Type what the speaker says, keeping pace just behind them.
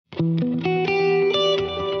Hello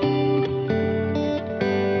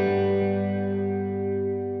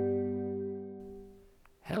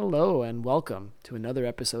and welcome to another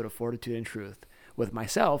episode of Fortitude and Truth with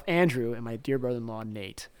myself, Andrew, and my dear brother-in-law,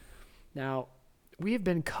 Nate. Now, we have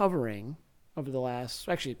been covering over the last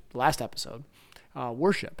episode,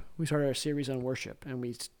 worship. We started our series on worship, and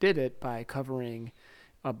we did it by covering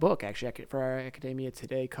a book, actually, for our Academia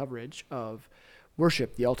Today coverage of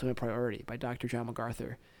Worship, the Ultimate Priority by Dr. John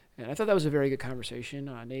MacArthur. And I thought that was a very good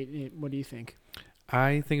conversation. Nate, what do you think?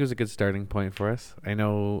 I think it was a good starting point for us. I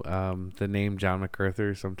know the name John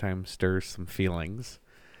MacArthur sometimes stirs some feelings,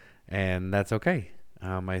 and that's okay.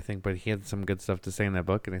 I think, but he had some good stuff to say in that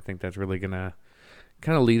book, and I think that's really going to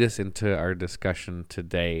kind of lead us into our discussion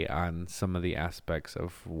today on some of the aspects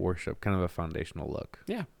of worship, kind of a foundational look.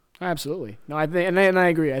 Yeah, absolutely. No, I think, and I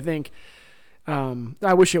agree. I think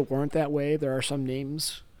I wish it weren't that way. There are some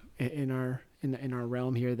names in our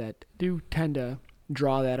realm here that do tend to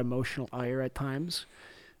draw that emotional ire at times.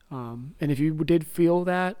 And if you did feel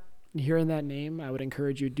that hearing that name, I would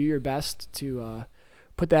encourage you to do your best to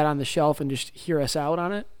put that on the shelf and just hear us out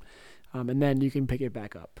on it. And then you can pick it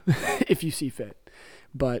back up if you see fit.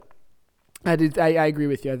 But I agree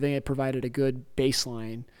with you. I think it provided a good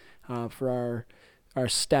baseline for our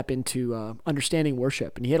step into understanding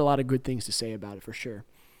worship. And he had a lot of good things to say about it for sure.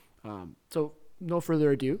 So no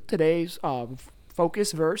further ado, today's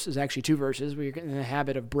focus verse is actually two verses. We're in the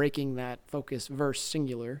habit of breaking that focus verse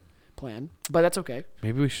singular plan, but that's okay.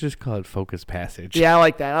 Maybe we should just call it focus passage. Yeah, I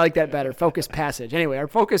like that. I like that better. Focus passage. Anyway, our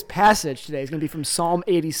focus passage today is going to be from Psalm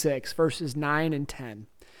 86, verses 9 and 10.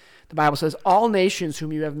 The Bible says, "All nations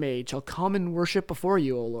whom you have made shall come and worship before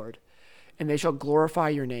you, O Lord, and they shall glorify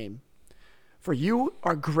your name. For you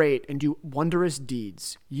are great and do wondrous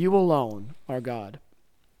deeds. You alone are God."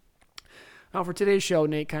 Now, for today's show,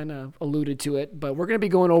 Nate kind of alluded to it, but we're going to be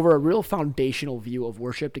going over a real foundational view of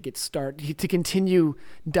worship to continue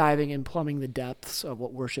diving and plumbing the depths of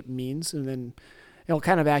what worship means, and then it'll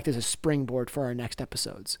kind of act as a springboard for our next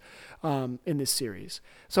episodes in this series.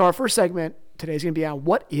 So our first segment today is going to be on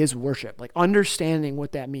what is worship, like understanding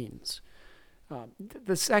what that means.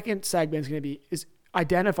 The second segment is going to be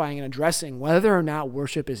identifying and addressing whether or not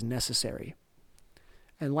worship is necessary.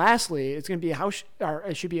 And lastly, it's going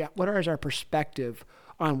to be what is our perspective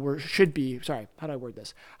on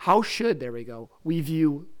how should we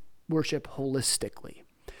view worship holistically?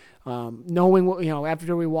 Knowing what,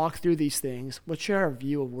 after we walk through these things, what should our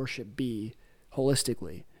view of worship be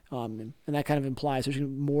holistically? And that kind of implies there's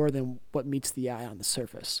more than what meets the eye on the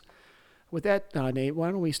surface. With that, Nate,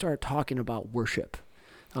 why don't we start talking about worship?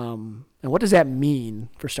 And what does that mean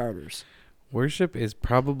for starters? Worship is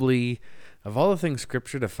probably, of all the things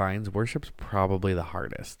Scripture defines, worship's probably the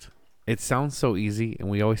hardest. It sounds so easy, and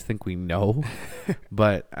we always think we know,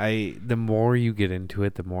 but the more you get into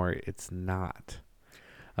it, the more it's not.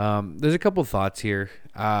 There's a couple thoughts here.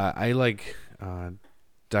 I like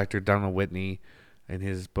Dr. Donald Whitney and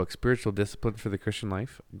his book, Spiritual Discipline for the Christian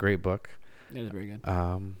Life. Great book. That is very good.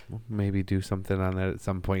 We'll maybe do something on that at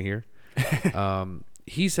some point here.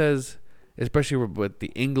 He says, especially what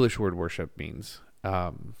the English word worship means,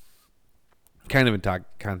 kind of in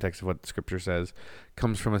context of what the Scripture says,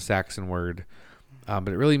 comes from a Saxon word, but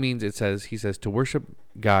it really means, he says, to worship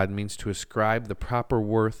God means to ascribe the proper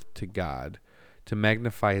worth to God, to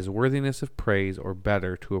magnify his worthiness of praise, or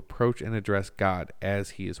better, to approach and address God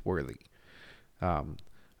as he is worthy.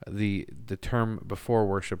 The term before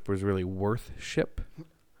worship was really worthship.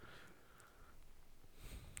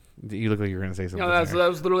 You look like you were going to say something. No, that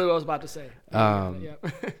was literally what I was about to say.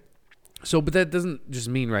 But that doesn't just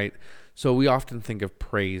mean, right? So we often think of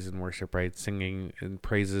praise and worship, right? Singing and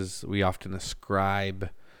praises, we often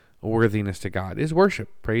ascribe worthiness to God. Is worship.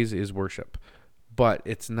 Praise is worship. But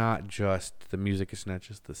it's not just the music. It's not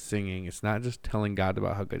just the singing. It's not just telling God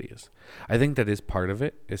about how good he is. I think that is part of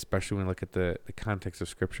it, especially when we look at the context of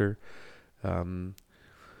Scripture.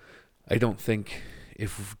 I don't think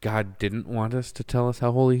if God didn't want us to tell us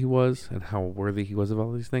how holy he was and how worthy he was of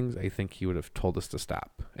all these things, I think he would have told us to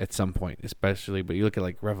stop at some point, especially. But you look at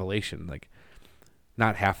like Revelation, like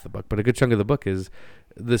not half the book, but a good chunk of the book is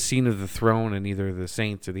the scene of the throne and either the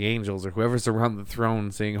saints or the angels or whoever's around the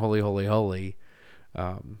throne saying, "Holy, holy, holy."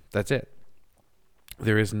 That's it.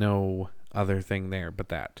 There is no other thing there but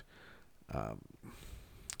that.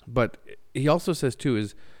 But he also says too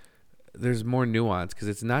is there's more nuance because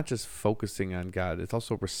it's not just focusing on God, it's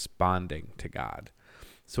also responding to God.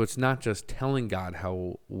 So it's not just telling God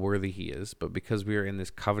how worthy he is, but because we are in this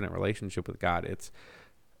covenant relationship with God, it's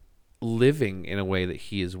living in a way that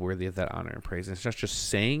he is worthy of that honor and praise. And it's not just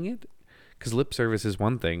saying it, Because lip service is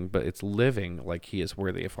one thing, but it's living like he is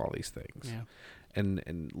worthy of all these things. Yeah.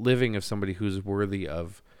 And living of somebody who's worthy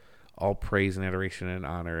of all praise and adoration and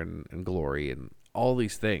honor and glory and all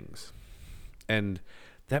these things. And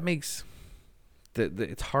that makes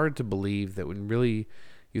it's hard to believe that when really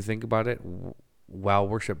you think about it, while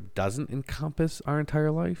worship doesn't encompass our entire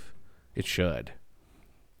life, it should.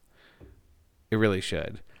 It really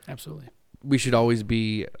should. Absolutely. We should always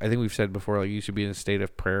be, I think we've said before, like you should be in a state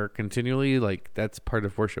of prayer continually. Like that's part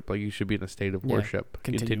of worship. Like you should be in a state of worship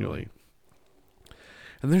continually.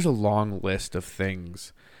 And there's a long list of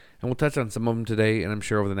things. And we'll touch on some of them today. And I'm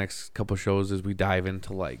sure over the next couple of shows as we dive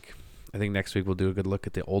into like, I think next week we'll do a good look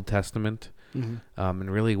at the Old Testament.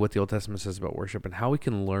 And really what the Old Testament says about worship and how we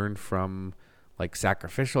can learn from like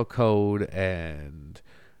sacrificial code and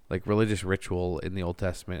like religious ritual in the Old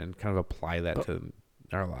Testament and kind of apply that to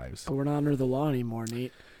our lives. But we're not under the law anymore,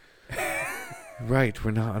 Nate. Right,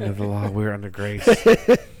 we're not under the law. We're under grace.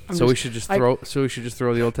 We should just throw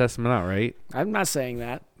the Old Testament out, right? I'm not saying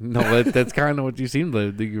that. No, that's kind of what you seemed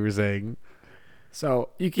like you were saying. So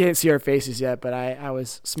you can't see our faces yet, but I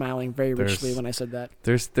was smiling very richly when I said that.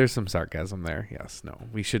 There's some sarcasm there. Yes, no.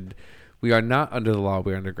 We are not under the law,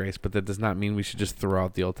 we're under grace, but that does not mean we should just throw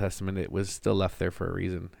out the Old Testament. It was still left there for a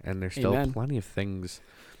reason. And there's still plenty of things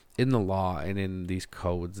in the law and in these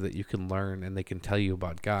codes that you can learn and they can tell you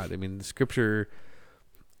about God. I mean, the scripture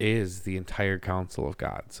is the entire counsel of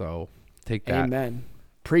God. So take that. Amen.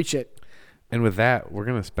 Preach it. And with that, we're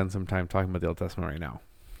going to spend some time talking about the Old Testament right now.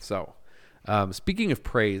 So speaking of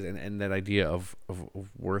praise and that idea of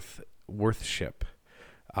worthship,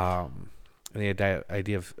 and the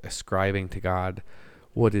idea of ascribing to God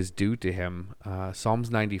what is due to him,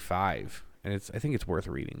 Psalms 95, and I think it's worth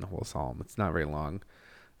reading the whole psalm. It's not very long.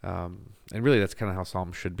 And really that's kind of how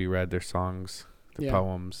psalms should be read. They're songs, they're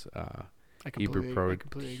poems,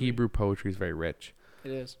 Hebrew poetry is very rich.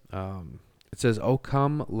 It is. It says, "O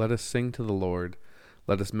come, let us sing to the Lord.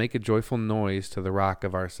 Let us make a joyful noise to the rock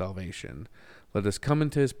of our salvation. Let us come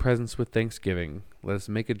into his presence with thanksgiving. Let us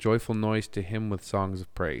make a joyful noise to him with songs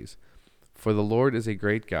of praise. For the Lord is a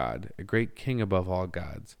great God, a great King above all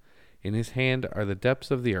gods. In his hand are the depths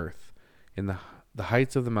of the earth. In the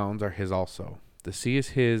heights of the mountains are his also. The sea is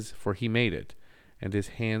his, for he made it, and his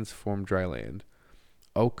hands formed dry land.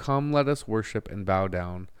 O come, let us worship and bow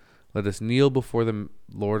down. Let us kneel before the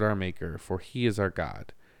Lord our Maker, for he is our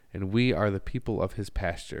God, and we are the people of his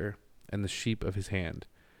pasture, and the sheep of his hand.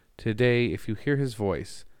 Today, if you hear his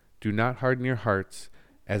voice, do not harden your hearts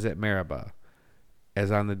as at Meribah,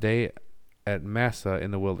 as on the day at Massah in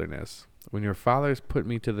the wilderness, when your fathers put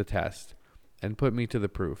me to the test, and put me to the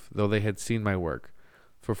proof, though they had seen my work.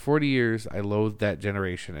 For 40 years I loathed that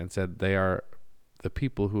generation, and said, they are the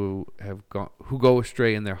people who go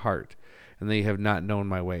astray in their heart, and they have not known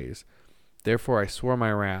my ways. Therefore I swore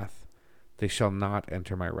my wrath, they shall not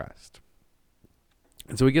enter my rest."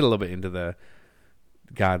 And so we get a little bit into the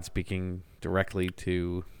God speaking directly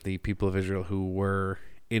to the people of Israel who were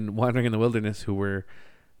wandering in the wilderness, who were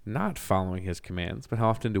not following his commands. But how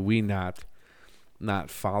often do we not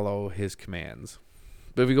follow his commands?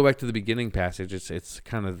 But if we go back to the beginning passage, it's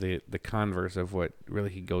kind of the converse of what really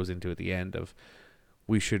he goes into at the end of,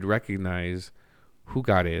 we should recognize who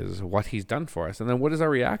God is, what he's done for us, and then what is our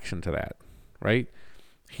reaction to that, right?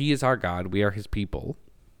 He is our God. We are his people.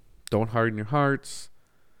 Don't harden your hearts.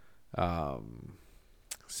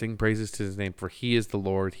 Sing praises to his name, for he is the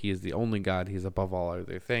Lord. He is the only God. He is above all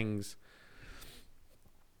other things.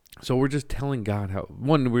 So we're just telling God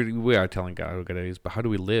we are telling God how good he is, but how do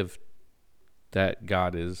we live that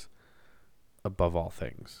God is above all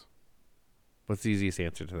things? What's the easiest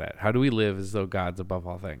answer to that? How do we live as though God's above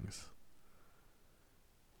all things?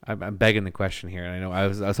 I'm begging the question here, and I know I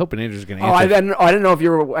was hoping Andrew was going to answer. I didn't know if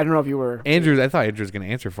you were. Andrew, I thought Andrew was going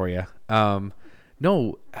to answer for you.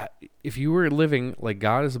 No, if you were living like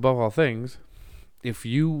God is above all things, if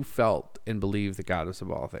you felt and believed that God is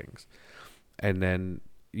above all things, and then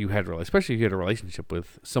you had, especially if you had a relationship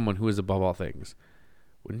with someone who is above all things,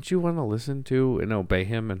 wouldn't you want to listen to and obey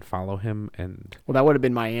him and follow him? And well, that would have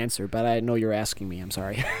been my answer, but I know you're asking me. I'm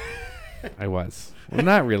sorry. I was. Well,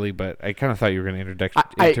 not really, but I kind of thought you were going to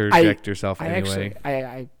interject yourself anyway.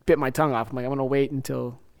 I bit my tongue off. I'm like, I'm going to wait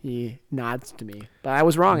until he nods to me. But I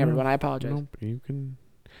was wrong, everyone. I apologize. Nope,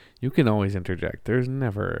 you can always interject. There's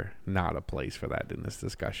never not a place for that in this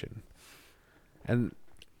discussion.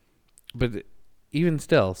 But even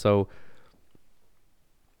still, so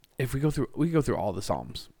if we go through all the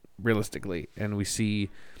Psalms realistically, and we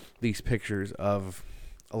see these pictures of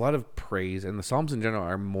a lot of praise, and the Psalms in general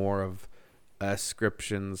are more of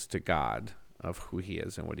ascriptions to God of who he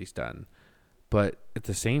is and what he's done. But at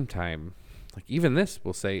the same time, Like even this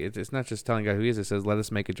will say, it's not just telling God who he is. It says, let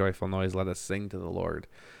us make a joyful noise. Let us sing to the Lord.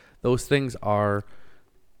 Those things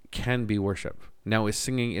can be worship. Now, is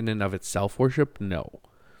singing in and of itself worship? No.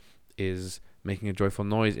 Is making a joyful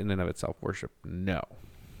noise in and of itself worship? No.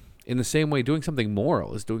 In the same way, doing something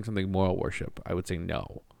moral is doing something moral worship. I would say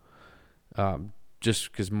no.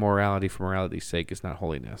 Just because morality for morality's sake is not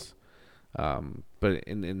holiness. But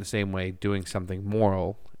in the same way, doing something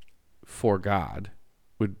moral for God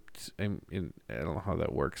would, I don't know how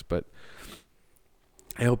that works, but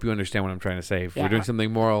I hope you understand what I'm trying to say. If we're doing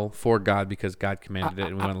something moral for God because God commanded it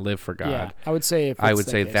and we want to live for God, yeah, I would say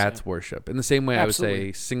that's worship. In the same way, Absolutely. I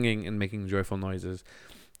would say singing and making joyful noises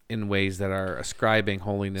in ways that are ascribing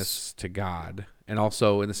holiness to God, and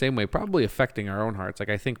also in the same way probably affecting our own hearts. Like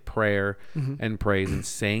I think prayer and praise and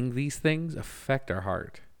saying these things affect our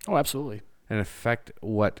heart. Oh, absolutely. And affect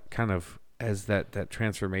what kind of as that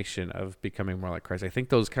transformation of becoming more like Christ. I think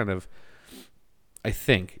those kind of, I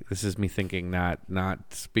think this is me thinking, not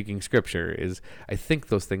speaking scripture, is I think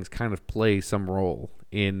those things kind of play some role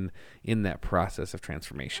in that process of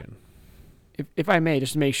transformation. If I may,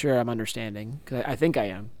 just to make sure I'm understanding, because I think I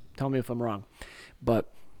am. Tell me if I'm wrong.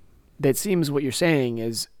 But that seems what you're saying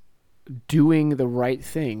is doing the right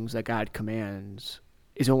things that God commands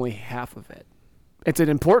is only half of it. It's an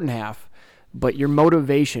important half, but your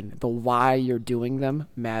motivation, the why you're doing them,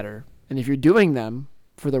 matter. And if you're doing them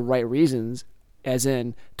for the right reasons, as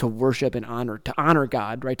in to worship and honor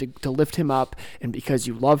God, right? To lift him up, and because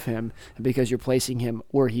you love him, and because you're placing him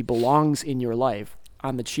where he belongs in your life,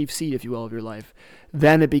 on the chief seat, if you will, of your life,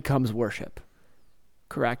 then it becomes worship.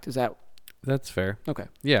 Correct? That's fair. Okay.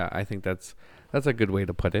 Yeah, I think that's a good way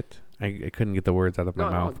to put it. I couldn't get the words out of my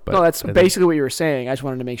mouth, but no, that's basically what you were saying. I just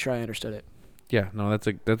wanted to make sure I understood it. Yeah, no, that's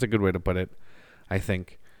a good way to put it, I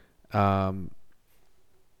think. Another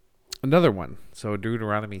one. So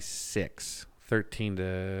Deuteronomy 6:13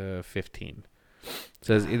 to 15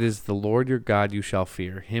 says, "It is the Lord your God you shall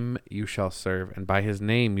fear, him you shall serve, and by his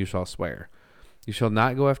name you shall swear. You shall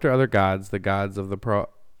not go after other gods, the gods of the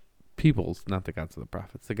peoples, not the gods of the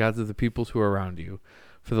prophets, the gods of the peoples who are around you.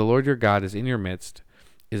 For the Lord your God is in your midst,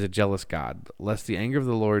 is a jealous God, lest the anger of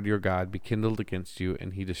the Lord your God be kindled against you,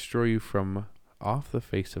 and he destroy you from off the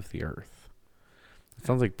face of the earth." It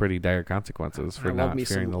sounds like pretty dire consequences for not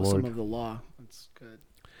fearing the Lord. Some of the law. That's good.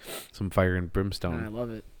 Some fire and brimstone. I love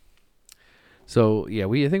it. So yeah,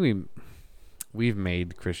 I think we've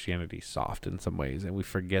made Christianity soft in some ways, and we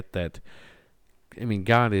forget that. I mean,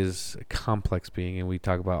 God is a complex being, and we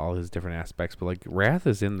talk about all his different aspects, but like wrath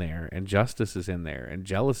is in there, and justice is in there, and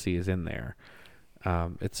jealousy is in there.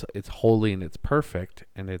 It's holy and it's perfect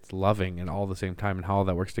and it's loving, and all at the same time, and how all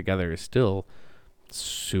that works together is still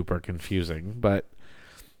super confusing, but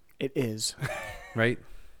it is. Right?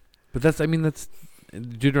 But that's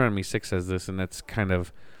Deuteronomy 6 says this, and that's kind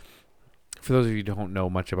of, for those of you who don't know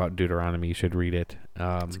much about Deuteronomy, you should read it.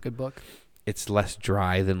 It's a good book. It's less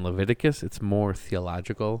dry than Leviticus. It's more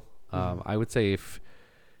theological. I would say,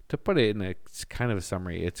 to put it in kind of a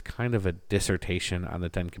summary, it's kind of a dissertation on the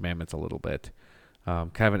Ten Commandments a little bit.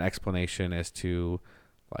 Kind of an explanation as to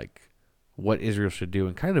like what Israel should do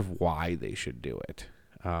and kind of why they should do it.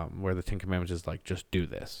 Where the Ten Commandments is like, just do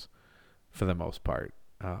this for the most part.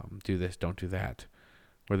 Do this, don't do that.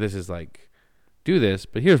 Where this is like, do this,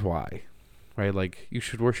 but here's why. Right? Like, you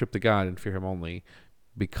should worship the God and fear him only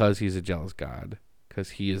because he's a jealous God,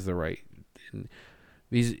 because he is the right. And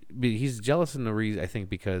he's jealous in the reason, I think,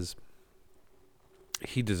 because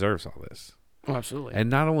he deserves all this. Oh, absolutely. And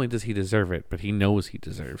not only does he deserve it, but he knows he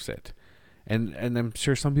deserves it. And I'm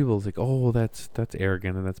sure some people think, oh, that's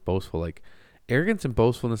arrogant and that's boastful. Like, arrogance and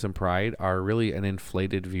boastfulness and pride are really an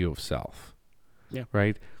inflated view of self. Yeah.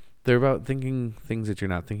 Right? They're about thinking things that you're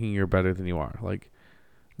not, thinking you're better than you are. Like,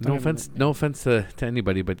 no offense to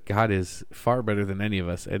anybody, but God is far better than any of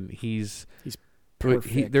us, and he's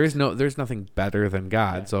perfect. There's nothing better than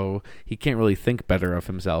God, so he can't really think better of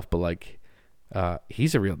himself. But like,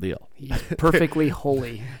 he's a real deal. He's perfectly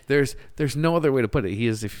holy. There's no other way to put it. He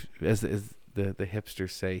is, as the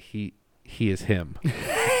hipsters say, he is him.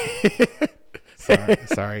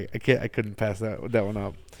 Sorry, I couldn't pass that one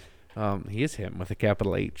up. He is him with a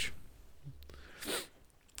capital H.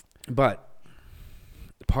 But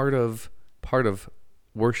part of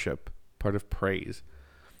worship, part of praise,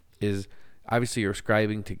 is obviously you're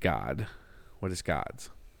ascribing to God what is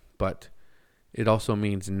God's, but it also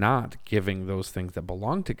means not giving those things that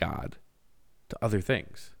belong to God to other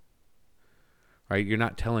things. Right? You're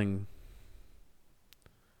not telling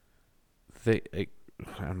I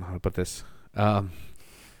don't know how to put this.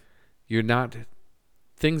 You're not,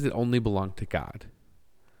 things that only belong to God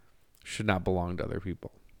should not belong to other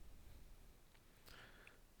people.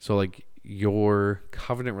 So like your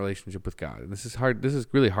covenant relationship with God, and this is hard. This is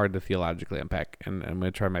really hard to theologically unpack, and I'm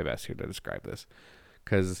going to try my best here to describe this,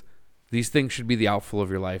 because these things should be the outflow of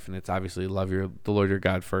your life, and it's obviously love the Lord your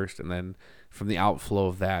God first, and then from the outflow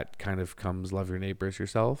of that kind of comes love your neighbor as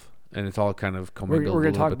yourself, and it's all kind of commingled We're a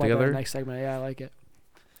going to little talk bit about that in together. the next segment. Yeah, I like it.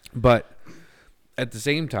 But at the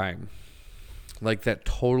same time, like that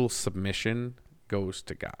total submission goes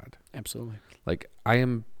to God. Absolutely. Like I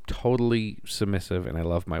am totally submissive and I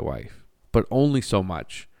love my wife, but only so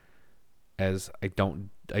much as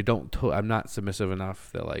I'm not submissive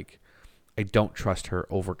enough that like I don't trust her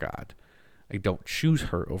over God. I don't choose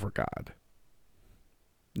her over God.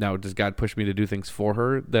 Now, does God push me to do things for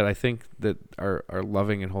her that I think that are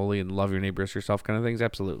loving and holy and love your neighbor as yourself kind of things?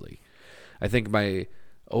 Absolutely. I think my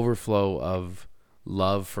overflow of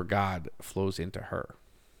love for God flows into her.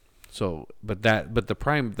 So, but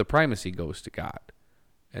the primacy goes to God.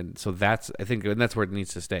 And so that's where it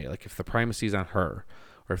needs to stay. Like if the primacy is on her,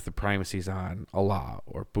 or if the primacy is on Allah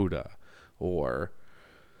or Buddha or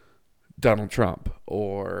Donald Trump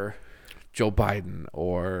or Joe Biden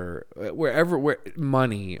or where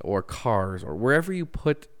money or cars or wherever you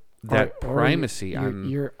put that primacy on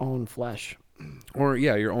your own flesh, or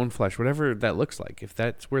your own flesh, whatever that looks like. If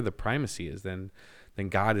that's where the primacy is, then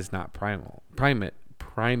God is not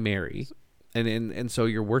primary, and so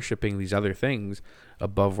you're worshiping these other things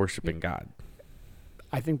above worshiping God.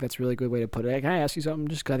 I think that's a really good way to put it. Can I ask you something?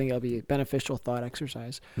 Just 'cause I think it'll be a beneficial thought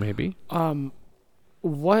exercise. Maybe. How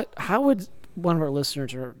would one of our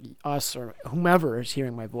listeners or us or whomever is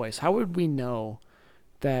hearing my voice, how would we know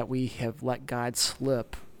that we have let God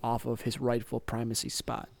slip off of his rightful primacy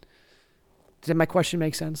spot? Does my question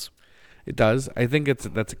make sense? It does. I think that's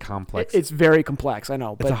a complex. It's very complex, I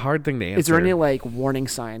know. But it's a hard thing to answer. Is there any like warning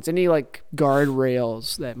signs, any like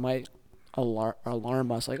guardrails that might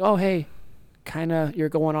alarm us? Like, oh, hey, kind of you're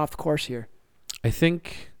going off course here. I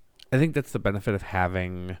think that's the benefit of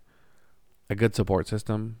having a good support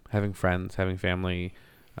system, having friends, having family,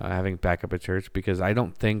 having backup at church, because I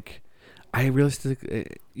don't think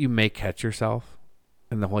you may catch yourself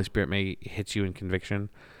and the Holy Spirit may hit you in conviction,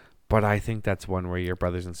 but I think that's one where your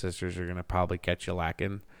brothers and sisters are going to probably catch you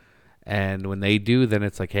lacking. And when they do, then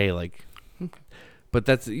it's like, hey, like, but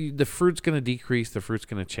that's the fruit's going to decrease. The fruit's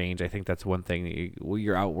going to change. I think that's one thing that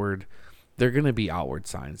you're outward. There are going to be outward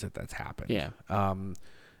signs that's happened. Yeah.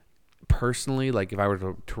 Personally, like if I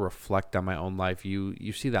were to reflect on my own life,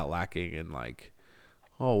 you see that lacking in like,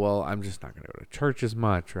 oh, well, I'm just not going to go to church as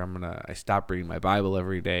much, or I stop reading my Bible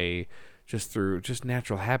every day just through just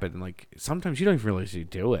natural habit. And like, sometimes you don't even realize you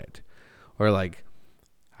do it, or like,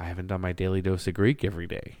 I haven't done my daily dose of Greek every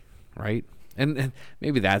day. Right. And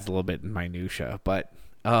maybe that's a little bit minutia, but,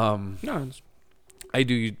 No, I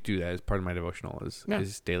do that as part of my devotional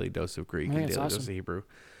is daily dose of Greek and daily dose of Hebrew.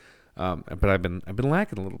 But I've been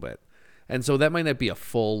lacking a little bit. And so that might not be a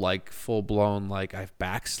full blown, like I've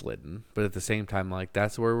backslidden, but at the same time, like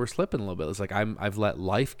that's where we're slipping a little bit. It's like I've let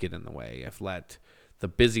life get in the way. I've let the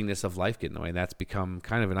busyness of life get in the way. And that's become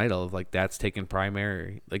kind of an idol of like, that's taken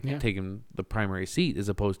taking the primary seat, as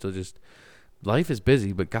opposed to just life is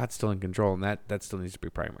busy, but God's still in control, and that still needs to be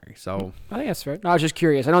primary. So I think that's fair. No, I was just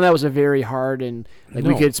curious. I know that was a very hard, and like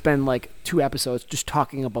we could spend like 2 episodes just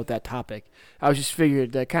talking about that topic. I was just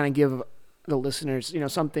figured to kind of give the listeners,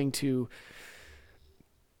 something to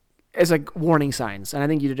as like warning signs, and I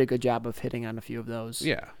think you did a good job of hitting on a few of those.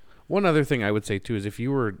 Yeah. One other thing I would say too is if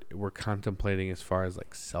you were contemplating as far as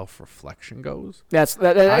like self-reflection goes,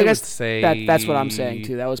 I guess say that's what I'm saying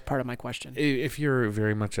too. That was part of my question. If you're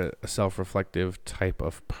very much a self-reflective type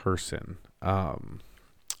of person, I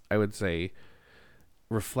would say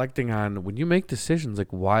reflecting on when you make decisions,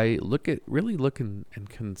 like look and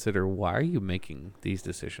consider, why are you making these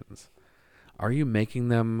decisions? Are you making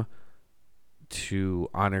them to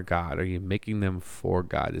honor God? Are you making them for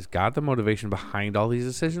God? Is God the motivation behind all these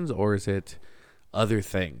decisions, or is it other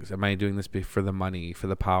things? Am I doing this for the money, for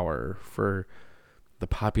the power, for the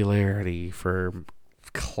popularity, for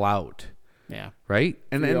clout? Yeah. Right?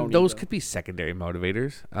 And those could be secondary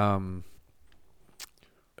motivators.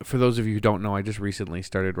 For those of you who don't know, I just recently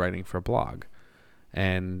started writing for a blog,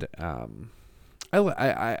 and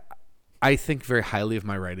I think very highly of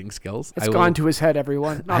my writing skilds. It's gone to his head,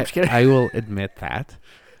 everyone. No, I'm just kidding. I will admit that.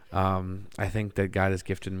 I think that God has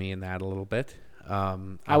gifted me in that a little bit.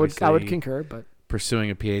 I would concur, but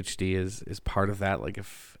pursuing a PhD is part of that. Like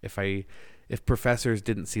if professors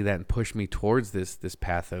didn't see that and push me towards this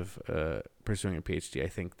path of pursuing a PhD, I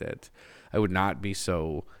think that I would not be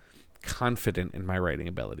so confident in my writing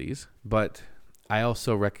abilities. But I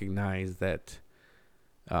also recognize that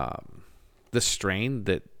the strain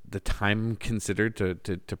that the time considered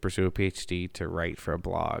to pursue a PhD, to write for a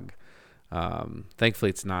blog. Thankfully,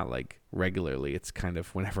 it's not like regularly. It's kind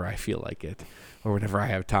of whenever I feel like it, or whenever I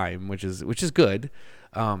have time, which is good.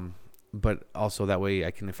 But also that way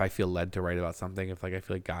I can, if I feel led to write about something, if like I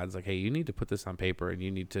feel like God's like, hey, you need to put this on paper and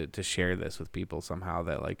you need to share this with people somehow,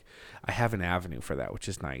 that like I have an avenue for that, which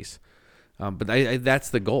is nice. But I that's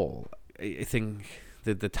the goal. I think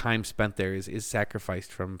that the time spent there is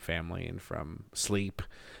sacrificed from family and from sleep,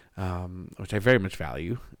 which I very much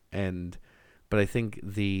value. But I think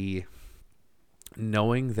the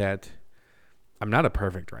knowing that I'm not a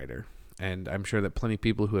perfect writer, and I'm sure that plenty of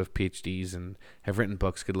people who have PhDs and have written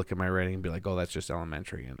books could look at my writing and be like, oh, that's just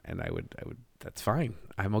elementary. And I would, that's fine.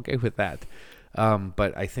 I'm okay with that.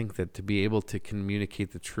 But I think that to be able to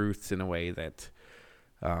communicate the truths in a way that,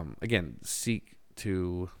 again, seek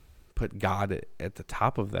to put God at the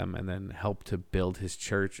top of them and then help to build his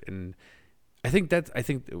church. And I think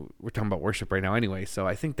we're talking about worship right now anyway. So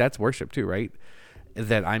I think that's worship too, right?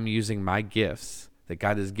 That I'm using my gifts that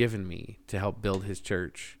God has given me to help build his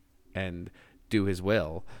church and do his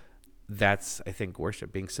will. That's, I think,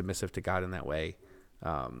 worship, being submissive to God in that way.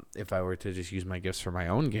 If I were to just use my gifts for my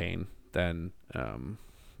own gain, then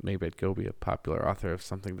maybe I'd go be a popular author of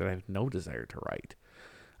something that I have no desire to write.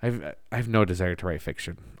 I have no desire to write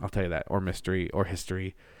fiction, I'll tell you that, or mystery, or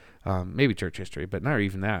history, maybe church history, but not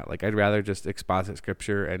even that. Like, I'd rather just exposit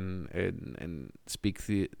scripture and speak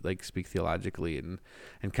theologically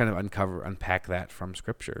and kind of unpack that from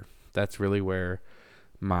scripture. That's really where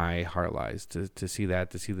my heart lies, to see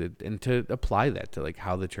that, and to apply that to like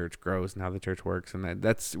how the church grows and how the church works. And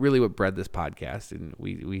that's really what bred this podcast. And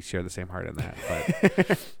we share the same heart in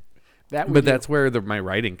that, but that's where my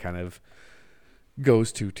writing kind of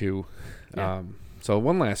goes to too. Yeah. So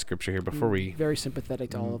one last scripture here before we very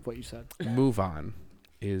sympathetic to all of what you said. Move on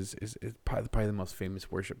is probably the most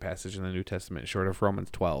famous worship passage in the New Testament, short of Romans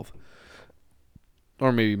 12,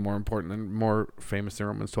 or maybe more important and more famous than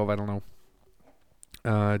Romans 12. I don't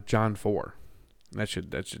know. John 4. That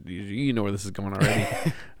should you know where this is going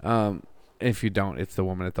already. If you don't, it's the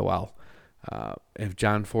woman at the well. If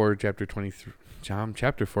John 4 chapter 23, John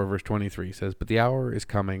chapter 4 verse 23 says, "But the hour is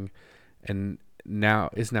coming, and now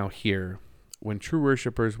here, when true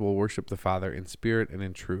worshipers will worship the Father in spirit and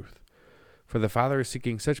in truth. For the Father is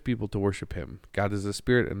seeking such people to worship him. God is a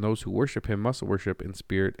spirit, and those who worship him must worship in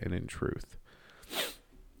spirit and in truth."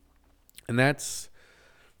 And that's,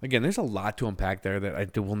 again, there's a lot to unpack there that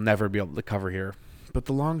I will never be able to cover here. But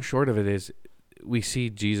the long short of it is, we see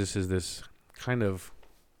Jesus as this kind of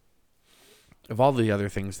all the other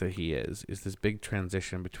things that he is this big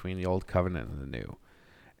transition between the old covenant and the new.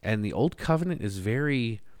 And the old covenant is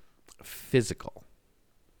very physical,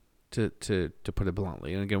 to put it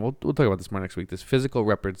bluntly. And again, we'll talk about this more next week, this physical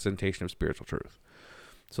representation of spiritual truth.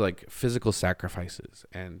 So like physical sacrifices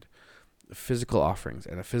and physical offerings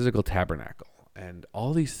and a physical tabernacle and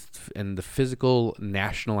all these, and the physical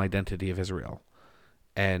national identity of Israel.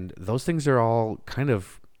 And those things are all kind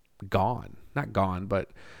of gone. Not gone, but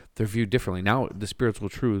they're viewed differently. Now the spiritual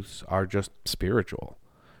truths are just spiritual,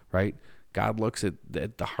 right? God looks at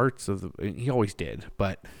the hearts of he always did,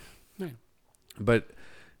 but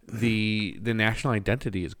the national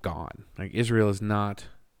identity is gone. Like, Israel is not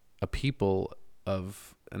a people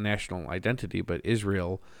of a national identity, but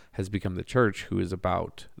Israel has become the church, who is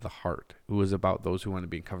about the heart, who is about those who want to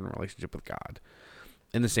be in covenant relationship with God.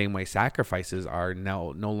 In the same way, sacrifices are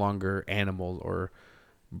now no longer animals or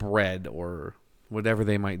bread or whatever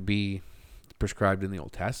they might be prescribed in the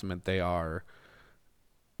Old Testament. They are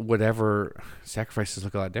whatever. Sacrifices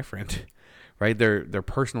look a lot different, right? They're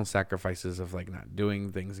personal sacrifices of like not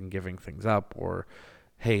doing things and giving things up, or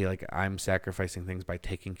hey, like I'm sacrificing things by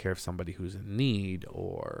taking care of somebody who's in need,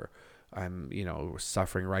 or I'm,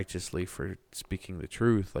 suffering righteously for speaking the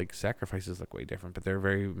truth. Like, sacrifices look way different, but they're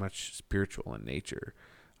very much spiritual in nature.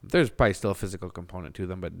 There's probably still a physical component to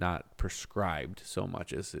them, but not prescribed so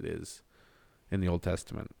much as it is in the Old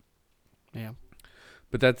Testament. Yeah.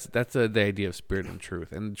 But that's the idea of spirit and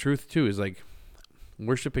truth. And the truth too is like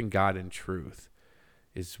worshiping God in truth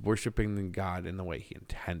is worshiping God in the way he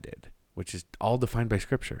intended, which is all defined by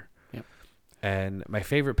scripture. Yep. And my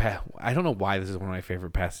favorite I don't know why this is one of my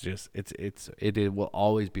favorite passages. It will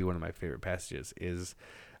always be one of my favorite passages is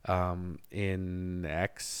in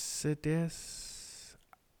Exodus.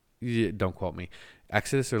 Don't quote me.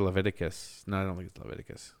 Exodus or Leviticus. No, I don't think it's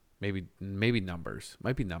Leviticus. Maybe Numbers.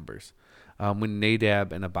 Might be Numbers. When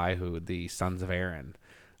Nadab and Abihu, the sons of Aaron,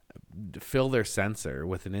 fill their censer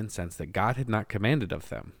with an incense that God had not commanded of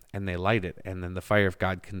them, and they light it, and then the fire of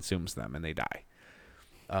God consumes them, and they die.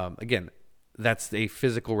 Again, that's a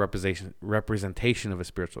physical representation of a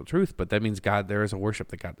spiritual truth, but that means there is a worship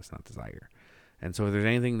that God does not desire. And so if there's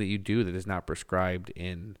anything that you do that is not prescribed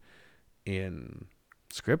in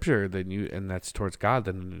Scripture, and that's towards God,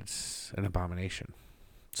 then it's an abomination.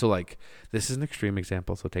 So like, this is an extreme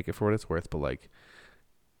example, so take it for what it's worth, but like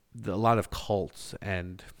a lot of cults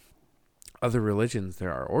and other religions,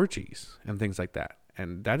 there are orgies and things like that.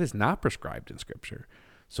 And that is not prescribed in Scripture.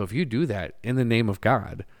 So if you do that in the name of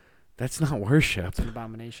God, that's not worship. It's an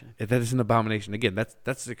abomination. That is an abomination. Again,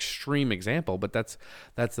 that's an extreme example, but that's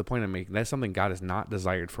the point I'm making. That's something God has not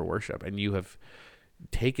desired for worship. And you have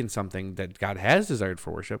taken something that God has desired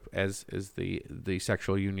for worship, as is the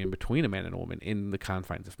sexual union between a man and a woman in the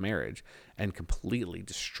confines of marriage, and completely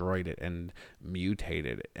destroyed it and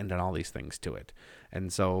mutated it and done all these things to it.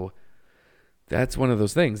 And so that's one of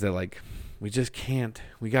those things that like we just can't.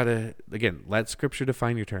 We gotta, again, let Scripture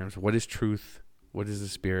define your terms. What is truth? What is the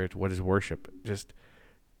Spirit? What is worship? Just,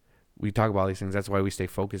 we talk about these things. That's why we stay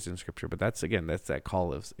focused in Scripture. But that's that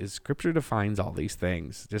call is Scripture defines all these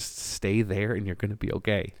things. Just stay there and you're going to be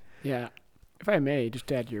okay. Yeah. If I may, just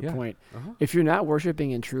to add to your point, if you're not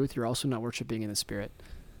worshiping in truth, you're also not worshiping in the Spirit.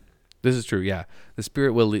 This is true, yeah. The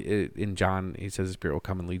Spirit will, in John, he says the Spirit will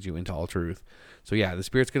come and lead you into all truth. So yeah, the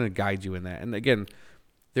Spirit's going to guide you in that. And again,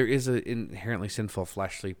 there is an inherently sinful,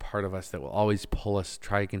 fleshly part of us that will always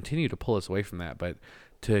continue to pull us away from that. But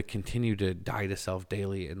to continue to die to self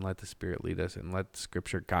daily and let the Spirit lead us and let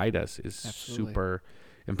Scripture guide us is super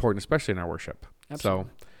important, especially in our worship. Absolutely. So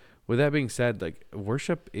with that being said, like,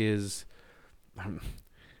 worship is,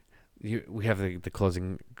 we have the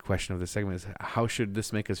closing question of this segment is, how should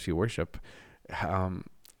this make us view worship?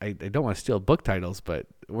 I don't want to steal book titles, but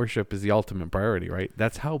worship is the ultimate priority, right?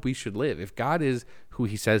 That's how we should live. If God is who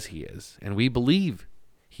he says he is, and we believe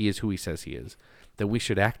he is who he says he is, then we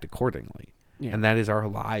should act accordingly. Yeah. And that is, our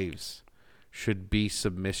lives should be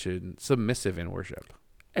submissive in worship.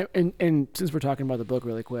 And since we're talking about the book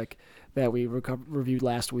really quick that we reviewed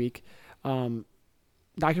last week,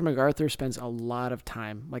 Dr. MacArthur spends a lot of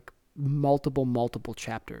time, like multiple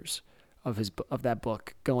chapters of that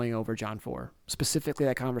book, going over John 4, specifically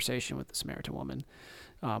that conversation with the Samaritan woman,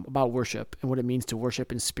 about worship and what it means to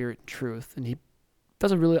worship in spirit and truth. And he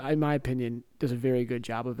does in my opinion, does a very good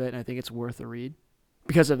job of it. And I think it's worth a read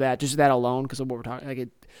because of that, just that alone, because of what we're talking. Like,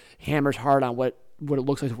 it hammers hard on what it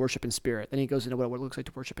looks like to worship in spirit. Then he goes into what it looks like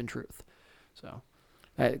to worship in truth. So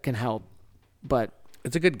that can help, but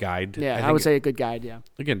it's a good guide. Yeah, I would say a good guide. Yeah.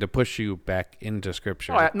 Again, to push you back into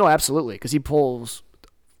Scripture. Oh, no, absolutely, because he pulls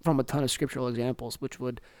from a ton of scriptural examples, which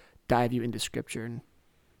would dive you into Scripture. And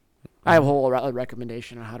I have a whole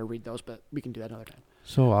recommendation on how to read those, but we can do that another time.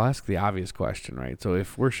 So I'll ask the obvious question, right? So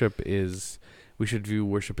if we should view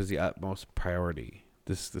worship as the utmost priority.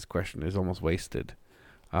 This question is almost wasted.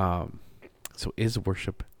 So is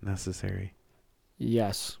worship necessary?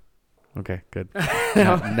 Yes. Okay, good.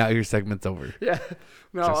 now your segment's over. Yeah.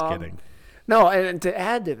 No, just kidding. No, and to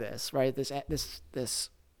add to this, right? This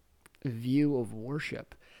view of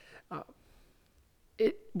worship,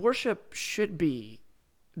 worship should be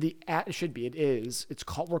we're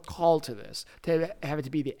called to this, to have it to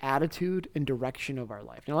be the attitude and direction of our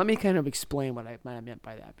life. Now let me kind of explain what I meant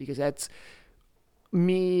by that, because that's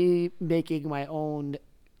me making my own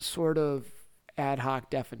sort of ad hoc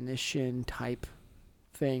definition type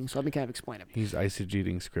thing. So let me kind of explain it. He's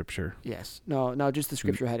eisegeting Scripture. Yes. No, just the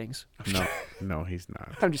Scripture headings. No, he's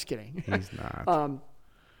not. I'm just kidding. He's not.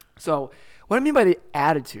 So what I mean by the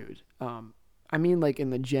attitude, I mean like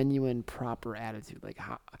in the genuine, proper attitude, like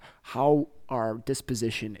how our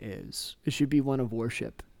disposition is. It should be one of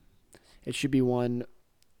worship. It should be one.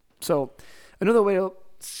 So another way to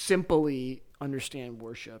simply understand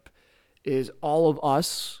worship is all of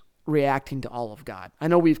us reacting to all of God. I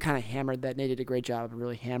know we've kind of hammered that. Nate did a great job of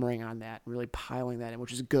really hammering on that, really piling that in,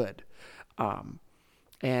 which is good.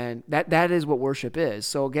 And that is what worship is.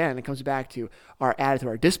 So again, it comes back to our attitude.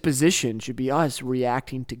 Our disposition should be us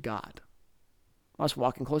reacting to God. Us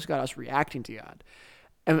walking close to God, us reacting to God.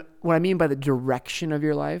 And what I mean by the direction of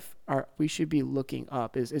your life, we should be looking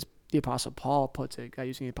up, is the Apostle Paul puts it,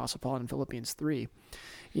 using the Apostle Paul in Philippians 3,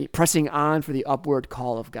 pressing on for the upward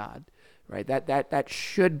call of God. Right? That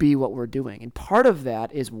should be what we're doing. And part of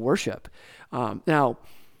that is worship. Now,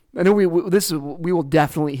 I know we will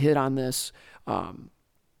definitely hit on this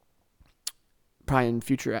probably in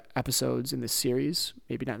future episodes in this series.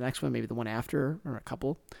 Maybe not the next one, maybe the one after, or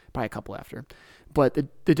probably a couple after. But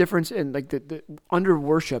the difference in like the under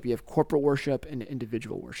worship, you have corporate worship and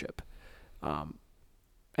individual worship.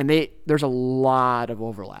 And there's a lot of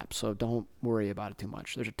overlap, so don't worry about it too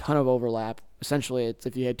much. There's a ton of overlap. Essentially, it's,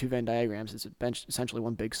 if you had two Venn diagrams, it's essentially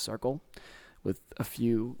one big circle with a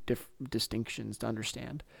few distinctions to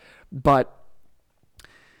understand. But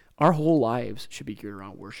our whole lives should be geared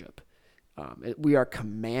around worship. We are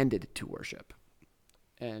commanded to worship.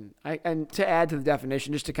 And to add to the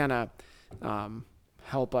definition, just to kind of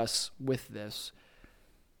help us with this,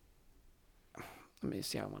 let me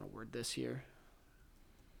see how I want to word this here.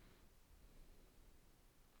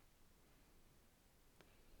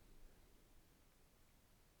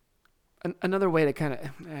 Another way to kind of,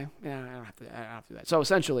 I don't have to do that. So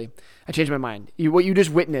essentially, I changed my mind. What you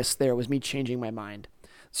just witnessed there was me changing my mind.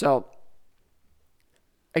 So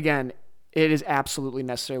again, it is absolutely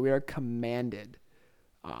necessary. We are commanded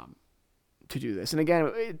to do this. And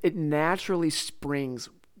again, it naturally springs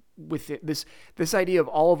with it, this idea of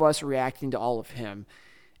all of us reacting to all of Him.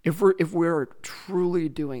 If we're truly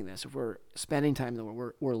doing this, if we're spending time,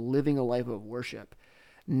 we're living a life of worship,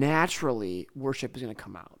 naturally worship is going to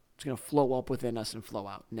come out. It's going to flow up within us and flow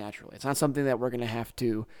out naturally. It's not something that we're going to have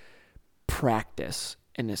to practice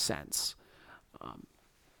in a sense.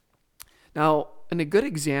 Now, and a good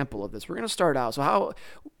example of this, we're going to start out. So how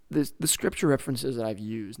the scripture references that I've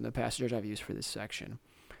used and the passages I've used for this section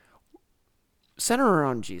center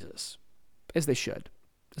around Jesus, as they should,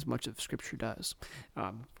 as much of Scripture does,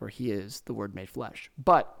 for He is the Word made flesh.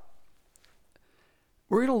 But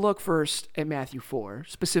we're going to look first at Matthew 4,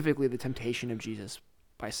 specifically the temptation of Jesus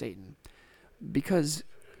by Satan, because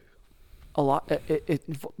it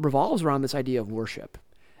revolves around this idea of worship.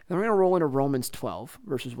 Then we're going to roll into Romans 12,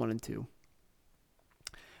 verses 1 and 2.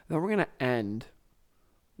 Then we're going to end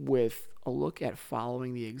with a look at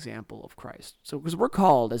following the example of Christ. So, because we're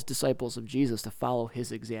called as disciples of Jesus to follow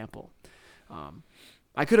His example.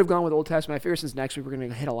 I could have gone with Old Testament. I figure since next week we're going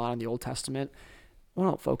to hit a lot on the Old Testament, I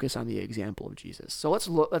want to focus on the example of Jesus. So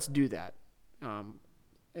let's do that.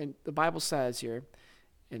 And the Bible says here,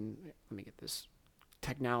 and let me get this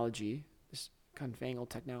technology, this confangled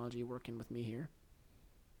technology working with me here.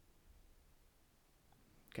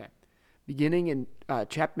 Okay. Beginning in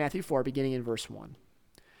Matthew 4, beginning in verse 1.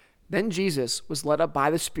 Then Jesus was led up by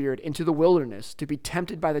the Spirit into the wilderness to be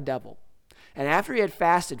tempted by the devil. And after he had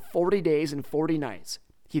fasted 40 days and 40 nights,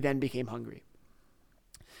 he then became hungry.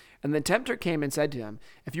 And the tempter came and said to him,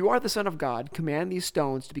 "If you are the Son of God, command these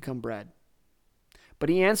stones to become bread." But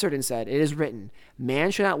he answered and said, "It is written,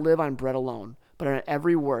 man shall not live on bread alone, but on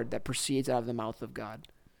every word that proceeds out of the mouth of God."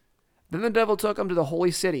 Then the devil took him to the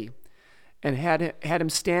holy city and had him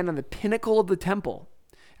stand on the pinnacle of the temple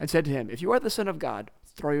and said to him, "If you are the Son of God,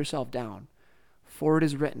 throw yourself down. For it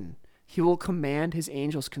is written, He will command His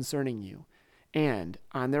angels concerning you, and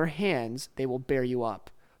on their hands they will bear you up,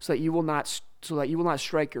 so that you will not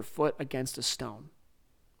strike your foot against a stone."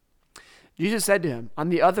 Jesus said to him, "On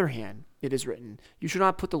the other hand, it is written, you shall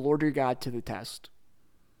not put the Lord your God to the test."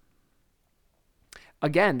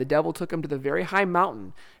 Again, the devil took him to the very high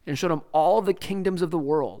mountain and showed him all the kingdoms of the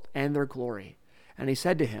world and their glory. And he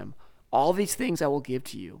said to him, "All these things I will give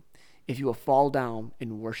to you, if you will fall down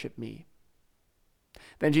and worship me."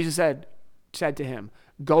 Then Jesus said to him,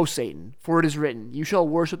 "Go, Satan, for it is written, you shall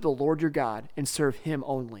worship the Lord your God and serve Him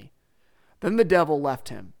only." Then the devil left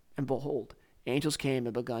him, and behold, angels came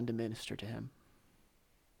and began to minister to him.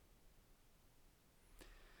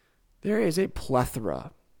 There is a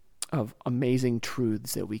plethora of amazing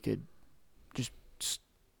truths that we could just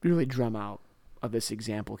really drum out of this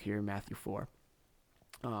example here in Matthew 4.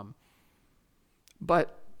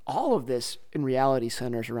 But all of this in reality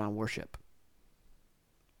centers around worship.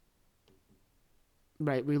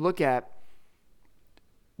 Right? We look at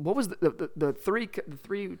what was the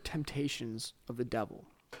three temptations of the devil.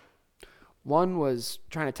 One was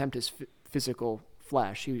trying to tempt his physical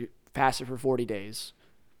flesh. He fasted for 40 days.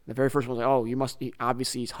 The very first one was like, "Oh, you must eat."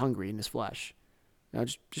 Obviously, he's hungry in his flesh. Now,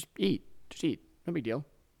 just eat. Just eat. No big deal.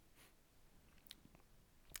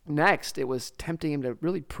 Next, it was tempting him to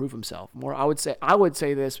really prove himself more. I would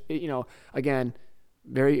say this, again,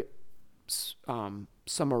 very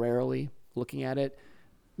summarily looking at it,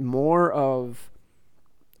 more of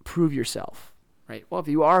prove yourself, right? Well, if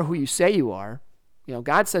you are who you say you are,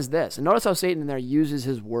 God says this. And notice how Satan in there uses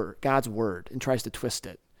his word, God's word, and tries to twist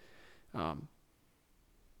it. And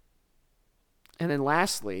then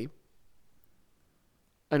lastly,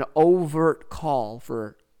 an overt call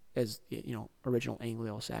for, as original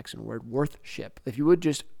Anglo-Saxon word, worthship. If you would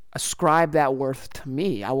just ascribe that worth to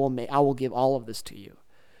me, I will give all of this to you.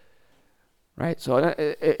 Right? So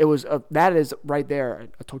it was that is right there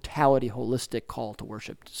a totality, holistic call to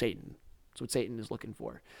worship Satan. That's what Satan is looking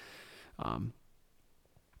for. And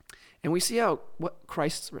we see what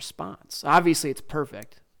Christ's response. Obviously, it's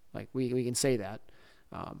perfect. Like we can say that,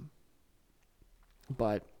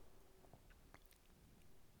 but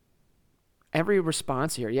every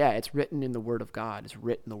response here, yeah, it's written in the Word of God. It's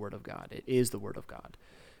written in the Word of God. It is the Word of God.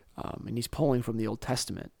 And he's pulling from the Old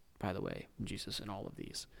Testament, by the way, Jesus in all of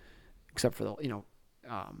these, except for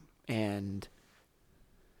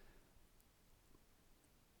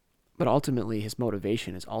but ultimately his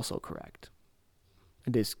motivation is also correct.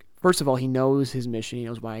 It is, first of all, he knows his mission. He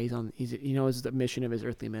knows why he knows the mission of his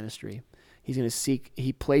earthly ministry. He's going to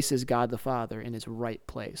he places God the Father in his right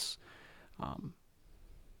place.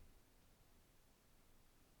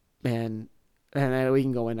 And we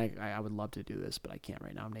can go in. I would love to do this, but I can't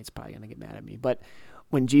right now. Nate's probably going to get mad at me. But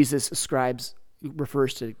when Jesus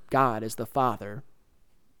refers to God as the Father,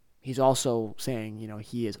 he's also saying,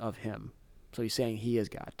 he is of him. So he's saying he is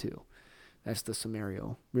God too. That's the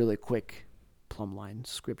scenario. Really quick plumb line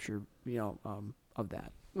scripture, of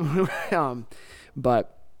that.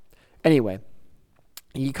 But anyway,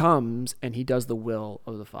 he comes and he does the will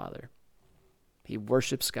of the Father. He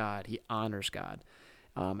worships God. He honors God.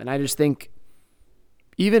 And I just think,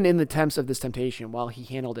 even in the attempts of this temptation, while he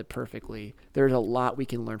handled it perfectly, there's a lot we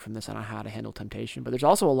can learn from this on how to handle temptation. But there's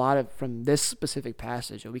also a lot from this specific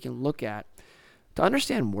passage that we can look at to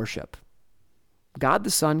understand worship. God the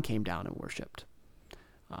Son came down and worshiped.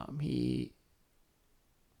 He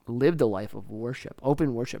lived a life of worship,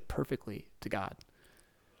 open worship perfectly to God.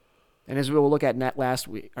 And as we will look at next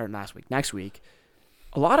week,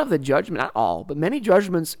 a lot of the judgment, not all, but many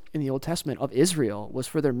judgments in the Old Testament of Israel was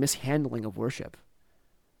for their mishandling of worship,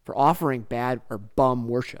 for offering bad or bum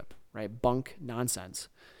worship, right? Bunk nonsense.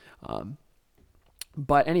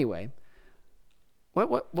 But anyway,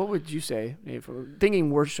 what would you say, if we're thinking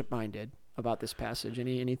worship-minded about this passage?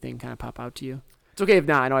 Anything kind of pop out to you? It's okay if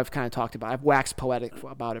not. I know I've kind of talked about it. I've waxed poetic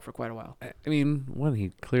about it for quite a while. I mean, one, he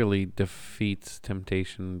clearly defeats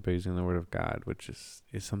temptation by using the word of God, which is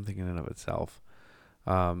something in and of itself.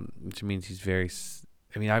 Which means he's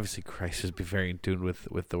obviously Christ is very in tune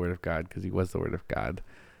with the word of God, because he was the word of God.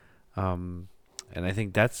 And I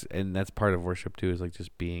think that's part of worship too, is like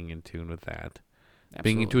just being in tune with that. Absolutely.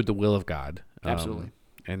 Being in tune with the will of God. Absolutely.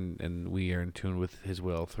 And we are in tune with his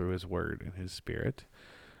will through his word and his spirit.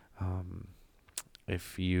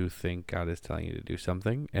 If you think God is telling you to do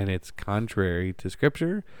something and it's contrary to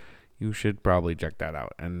scripture, you should probably check that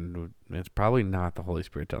out. And it's probably not the Holy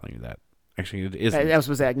Spirit telling you that. Actually, it isn't. I was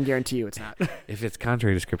supposed to say, I can guarantee you it's not. If it's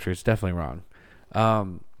contrary to scripture, it's definitely wrong.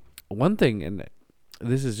 One thing, and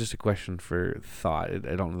this is just a question for thought.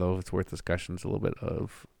 I don't know if it's worth discussion. It's a little bit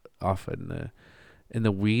off in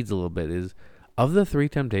the weeds a little bit. Is, of the three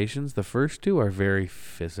temptations, the first two are very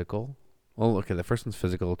physical. Well, okay, the first one's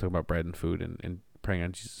physical. We'll talk about bread and food and praying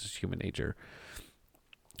on Jesus' human nature.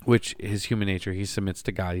 Which his human nature, he submits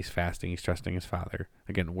to God. He's fasting. He's trusting his Father.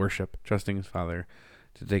 Again, worship, trusting his Father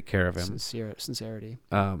to take care of him. Sincerity.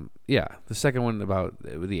 Yeah. The second one about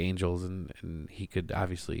the angels, and he could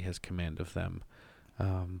obviously has command of them.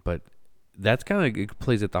 But that's kind of, it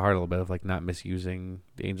plays at the heart a little bit of like not misusing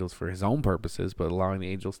the angels for his own purposes, but allowing the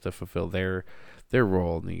angels to fulfill their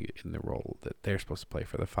role in the role that they're supposed to play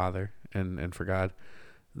for the Father and for God.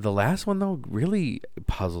 The last one though really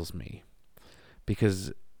puzzles me,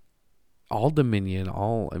 because all dominion,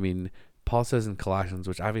 Paul says in Colossians,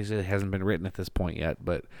 which obviously hasn't been written at this point yet,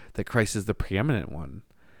 but that Christ is the preeminent one.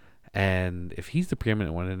 And if he's the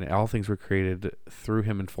preeminent one and all things were created through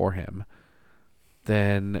him and for him,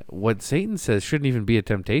 then what Satan says shouldn't even be a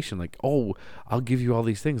temptation. Like, oh, I'll give you all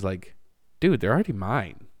these things. Like, dude, they're already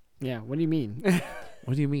mine. Yeah, what do you mean?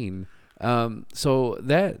 What do you mean? So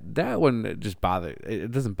that one just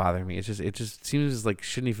it doesn't bother me. It just seems like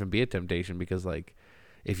shouldn't even be a temptation, because like,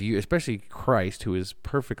 if you, especially Christ, who is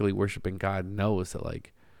perfectly worshiping God, knows that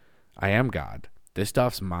like, I am God. This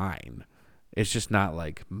stuff's mine. It's just not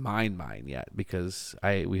like mine yet, because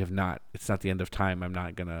it's not the end of time. I'm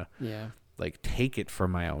not gonna like take it for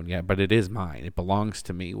my own yet, but it is mine. It belongs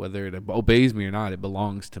to me, whether it obeys me or not. It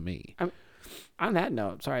belongs to me. On that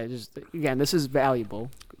note, sorry, just again, this is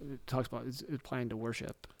valuable. It talks about it's applying to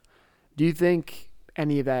worship. Do you think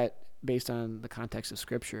any of that, based on the context of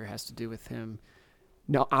Scripture, has to do with him?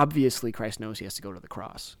 No, obviously Christ knows he has to go to the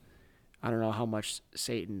cross. I don't know how much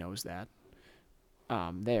Satan knows that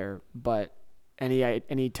but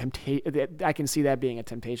any temptation, I can see that being a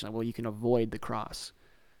temptation. Like, well, you can avoid the cross.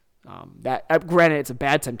 That granted, it's a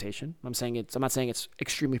bad temptation. I'm not saying it's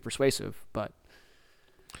extremely persuasive, but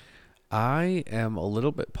I am a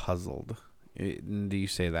little bit puzzled. Do you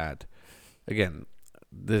say that? Again,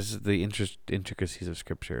 this is the intricacies of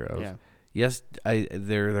Scripture. Yes,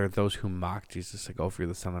 there are those who mock Jesus, like, oh, if you're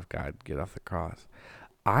the Son of God, get off the cross.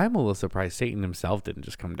 I'm a little surprised Satan himself didn't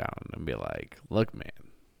just come down and be like, look, man,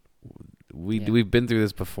 we've been through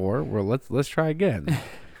this before. Well, let's try again.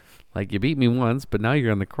 Like, you beat me once, but now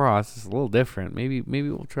you're on the cross. It's a little different. Maybe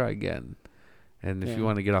we'll try again. And if you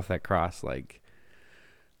want to get off that cross, like,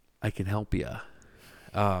 I can help you.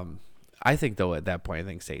 I think, though, at that point, I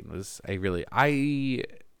think Satan was, I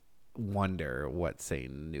wonder what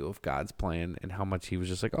Satan knew of God's plan and how much he was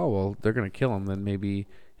just like, oh, well, they're going to kill him, then maybe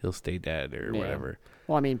he'll stay dead or whatever.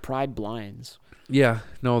 Well, I mean, pride blinds. Yeah,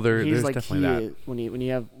 no, there's like definitely that. When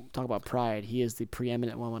you have talk about pride, he is the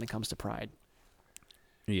preeminent one when it comes to pride.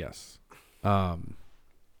 Yes. But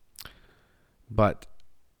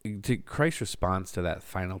to Christ's response to that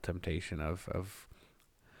final temptation of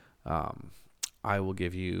I will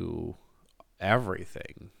give you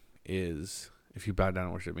everything, is, if you bow down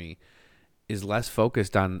and worship me, is less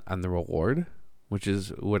focused on the reward, which is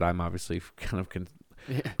what I'm obviously kind of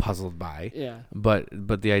puzzled by. Yeah.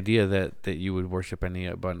 But the idea that you would worship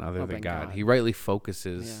anyone other than God, he rightly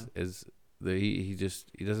focuses he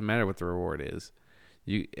doesn't matter what the reward is.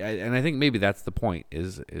 And I think maybe that's the point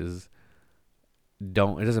is it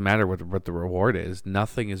doesn't matter what the reward is.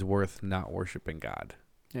 Nothing is worth not worshiping God.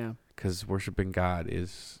 Yeah. Because worshiping God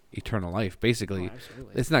is eternal life. Basically,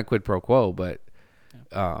 absolutely. It's not quid pro quo, but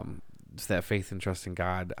it's that faith and trust in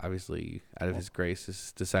God, obviously, out of his grace,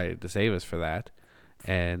 has decided to save us for that.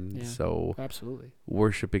 And so absolutely,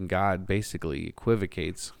 worshiping God basically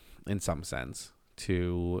equivocates, in some sense,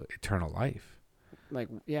 to eternal life. Like,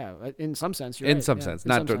 in some sense, you're in some sense,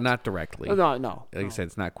 not directly. No. Like I said,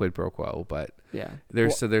 it's not quid pro quo, but yeah,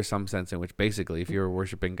 there's some sense in which basically, if you're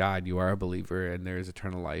worshiping God, you are a believer, and there is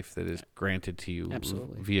eternal life that is granted to you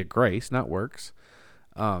via grace, not works.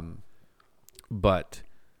 But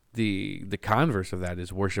the converse of that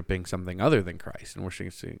is worshiping something other than Christ and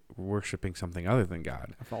worshiping something other than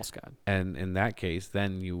God, a false god. And in that case,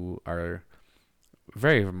 then you are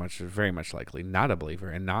very much likely not a believer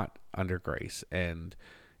and not under grace, and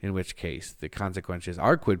in which case the consequences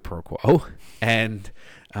are quid pro quo, and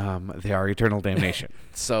they are eternal damnation.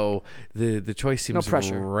 So the choice seems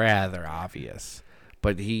rather obvious,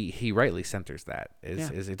 but he rightly centers that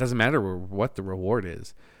is it doesn't matter what the reward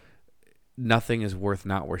is. Nothing is worth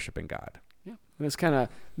not worshiping God. Yeah, and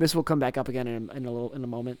this will come back up again in a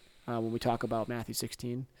moment when we talk about Matthew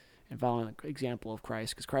 16 and following the example of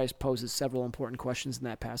Christ, because Christ poses several important questions in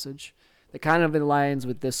that passage that kind of aligns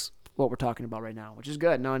with what we're talking about right now, which is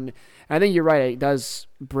good. And I think you're right. It does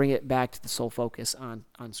bring it back to the sole focus on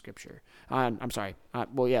Scripture. On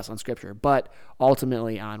Scripture, but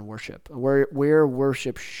ultimately on worship, where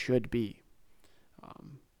worship should be.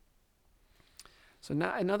 So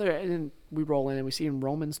now and we roll in and we see in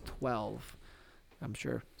Romans 12, I'm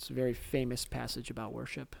sure it's a very famous passage about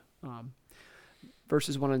worship.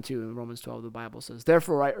 Verses 1 and 2 in Romans 12, the Bible says,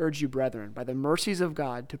 "Therefore I urge you, brethren, by the mercies of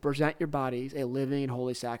God, to present your bodies a living and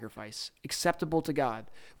holy sacrifice, acceptable to God,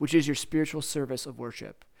 which is your spiritual service of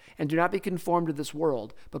worship. And do not be conformed to this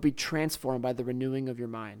world, but be transformed by the renewing of your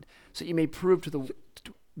mind, so that you may prove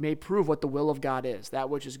what the will of God is, that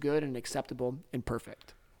which is good and acceptable and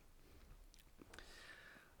perfect."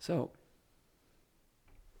 So,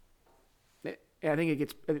 I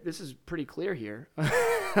think this is pretty clear here.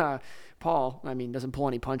 Paul, doesn't pull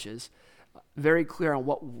any punches. Very clear on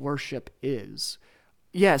what worship is.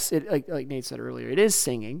 Yes, like Nate said earlier, it is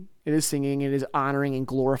singing. It is honoring and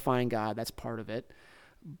glorifying God. That's part of it.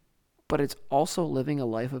 But it's also living a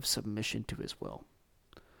life of submission to his will.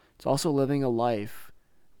 It's also living a life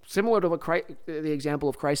similar to the example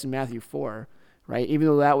of Christ in Matthew 4, right? Even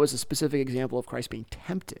though that was a specific example of Christ being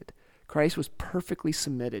tempted, Christ was perfectly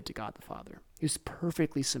submitted to God the Father. He was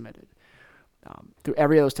perfectly submitted through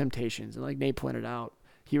every of those temptations. And like Nate pointed out,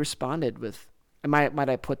 he responded with, and might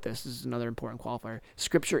I put this is another important qualifier,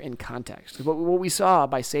 Scripture in context. What we saw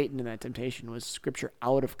by Satan in that temptation was Scripture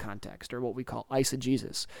out of context, or what we call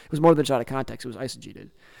eisegesis. It was more than just out of context. It was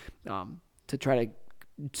eisegeted to try to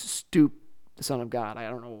stoop the Son of God. I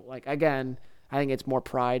don't know. Again, I think it's more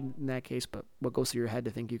pride in that case, but what goes through your head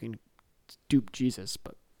to think you can dupe Jesus,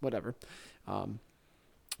 but whatever.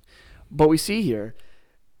 But we see here,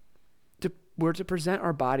 we're to present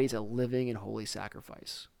our bodies a living and holy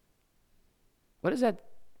sacrifice. What does that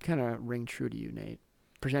kind of ring true to you, Nate?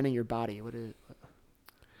 Presenting your body, what is it?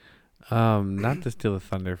 Not to steal the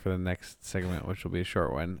thunder for the next segment, which will be a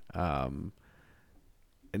short one. And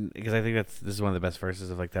because I think this is one of the best verses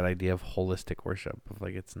of that idea of holistic worship, of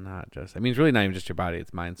it's not just, it's really not even just your body,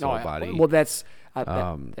 it's mind, soul, body. Well, that's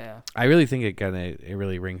I really think it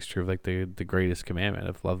really rings true of the greatest commandment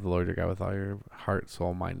of love the Lord your God with all your heart,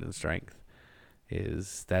 soul, mind, and strength.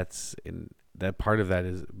 That part of that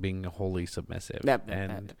is being wholly submissive,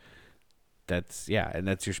 and that's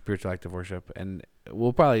your spiritual act of worship. And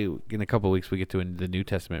we'll probably in a couple of weeks we get to the New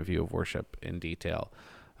Testament view of worship in detail.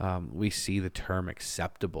 we see the term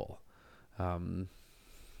acceptable.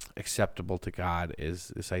 Acceptable to God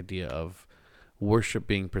is this idea of worship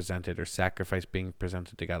being presented or sacrifice being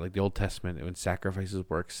presented to God. Like the Old Testament, when sacrifices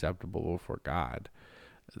were acceptable before God,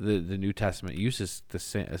 the New Testament uses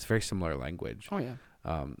it's very similar language. Oh yeah.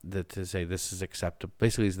 That to say this is acceptable,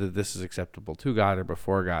 basically is that this is acceptable to God or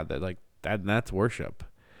before God. That's worship.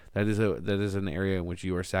 That is an area in which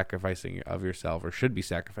you are sacrificing of yourself, or should be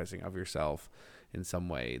sacrificing of yourself in some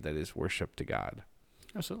way that is worship to God.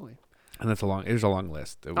 Absolutely. And there's a long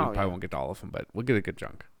list. We probably won't get to all of them, but we'll get a good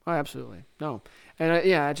chunk. Oh, absolutely. No.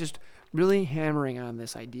 And just really hammering on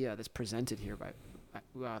this idea that's presented here by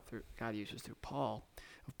through God uses through Paul,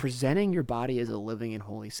 of presenting your body as a living and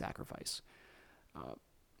holy sacrifice.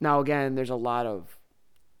 Now, again, there's a lot of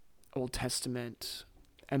Old Testament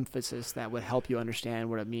emphasis that would help you understand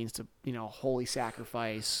what it means to, holy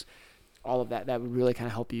sacrifice, all of that. That would really kind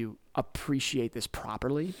of help you appreciate this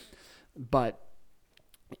properly. But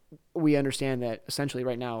we understand that essentially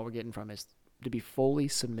right now what we're getting from is to be fully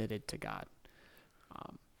submitted to God.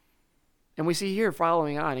 And we see here,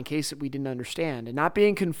 following on, in case we didn't understand, and not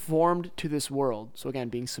being conformed to this world. So again,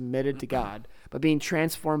 being submitted to God, but being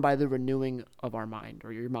transformed by the renewing of our mind,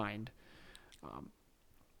 or your mind.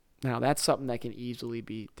 Now, that's something that can easily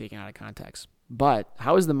be taken out of context. But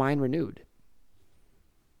how is the mind renewed?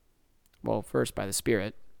 Well, first by the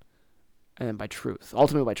Spirit, and then by truth.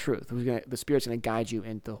 Ultimately by truth. The Spirit's going to guide you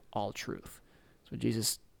into all truth. So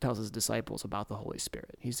Jesus tells his disciples about the Holy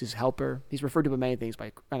Spirit. He's his helper. He's referred to by a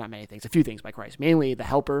few things by Christ. Mainly the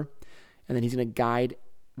helper, and then he's going to guide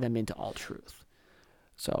them into all truth.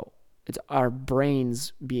 So it's our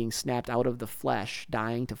brains being snapped out of the flesh,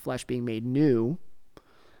 dying to flesh, being made new,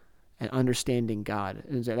 and understanding God.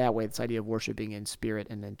 And that way, this idea of worshiping in spirit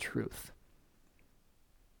and in truth.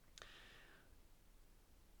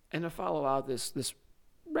 And to follow out this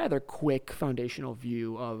rather quick foundational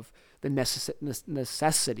view of the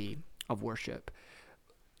necessity of worship,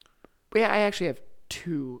 I actually have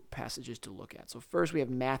two passages to look at. So first, we have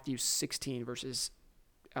Matthew 16, verses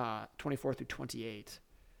 24 through 28,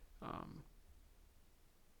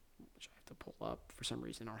 which I have to pull up. For some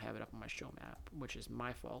reason, I don't have it up on my show map, which is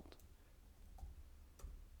my fault.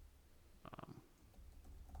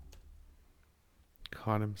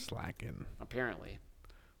 Caught him slacking. Apparently.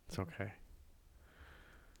 It's okay.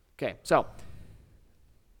 Okay, so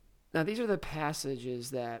now these are the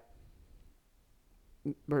passages that,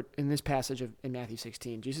 in this passage in Matthew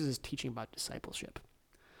 16, Jesus is teaching about discipleship,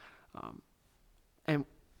 and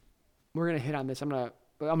we're gonna hit on this. I'm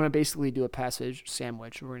gonna basically do a passage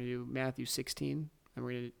sandwich. We're gonna do Matthew 16, and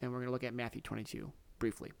we're gonna look at Matthew 22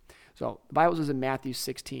 briefly. So the Bible says in Matthew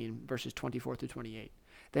 16, verses 24 through 28.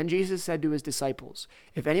 Then Jesus said to his disciples,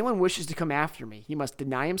 "If anyone wishes to come after me, he must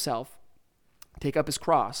deny himself, take up his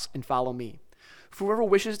cross, and follow me. For whoever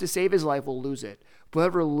wishes to save his life will lose it, but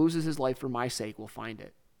whoever loses his life for my sake will find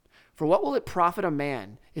it. For what will it profit a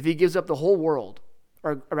man if he gives up the whole world,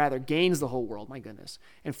 or rather gains the whole world,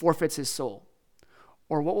 and forfeits his soul?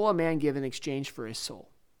 Or what will a man give in exchange for his soul?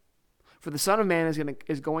 For the Son of Man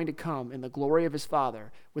is going to come in the glory of his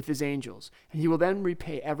Father with his angels, and he will then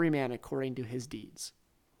repay every man according to his deeds."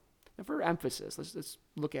 And for emphasis, let's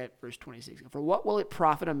look at verse 26. For what will it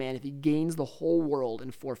profit a man if he gains the whole world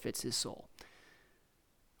and forfeits his soul?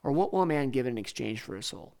 Or what will a man give in exchange for his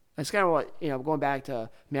soul? That's kind of what, going back to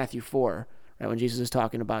Matthew 4, right, when Jesus is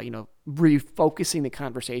talking about, refocusing the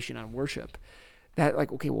conversation on worship. That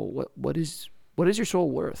what is your soul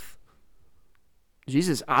worth?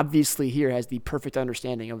 Jesus obviously here has the perfect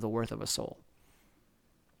understanding of the worth of a soul.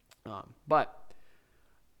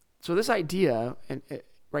 So this idea,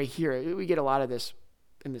 right here, we get a lot of this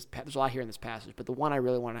there's a lot here in this passage, but the one I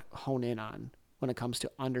really want to hone in on when it comes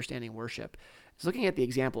to understanding worship is looking at the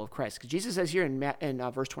example of Christ. Because Jesus says here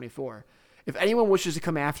in verse 24, "If anyone wishes to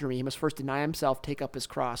come after me, he must first deny himself, take up his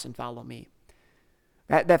cross, and follow me."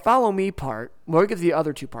 That follow me part, we'll get to the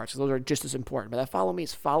other two parts, because those are just as important, but that follow me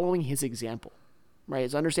is following his example, right?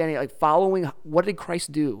 It's understanding, following, what did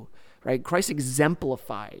Christ do, right? Christ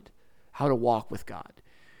exemplified how to walk with God.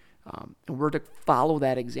 And we're to follow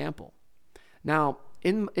that example. Now,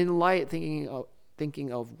 in light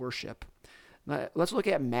thinking of worship, let's look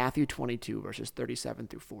at Matthew 22, verses 37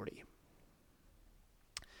 through 40.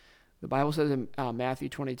 The Bible says in Matthew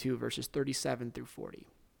 22, verses 37 through 40.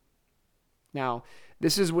 Now,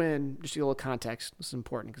 this is when, just a little context, this is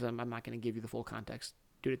important because I'm not going to give you the full context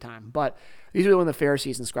due to time, but these are when the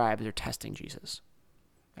Pharisees and scribes are testing Jesus.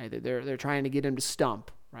 Right? They're trying to get him to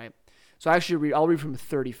stump, right? So I'll read from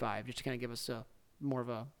 35, just to kind of give us more of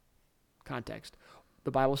a context.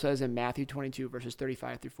 The Bible says in Matthew 22, verses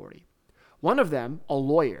 35 through 40, One of them, a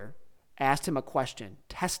lawyer, asked him a question,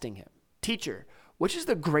 testing him. Teacher, which is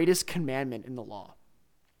the greatest commandment in the law?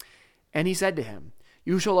 And he said to him,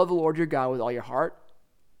 you shall love the Lord your God with all your heart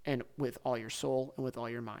and with all your soul and with all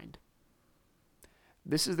your mind.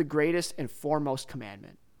 This is the greatest and foremost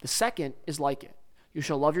commandment. The second is like it. You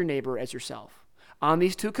shall love your neighbor as yourself. On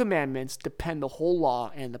these two commandments depend the whole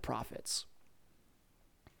law and the prophets.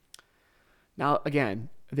 Now, again,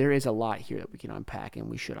 there is a lot here that we can unpack and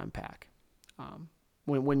we should unpack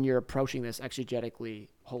when you're approaching this exegetically,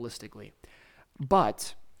 holistically.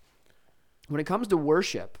 But when it comes to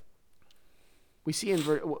worship, we see in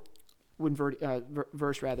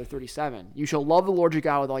verse 37, you shall love the Lord your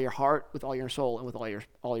God with all your heart, with all your soul, and with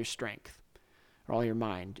all your strength, or all your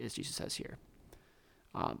mind, as Jesus says here.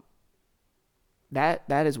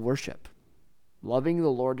 That is worship. Loving the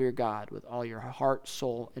Lord your God with all your heart,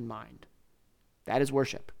 soul, and mind. That is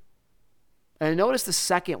worship. And notice the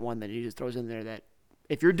second one that he just throws in there, that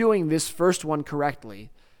if you're doing this first one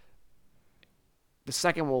correctly, the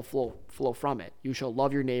second will flow from it. You shall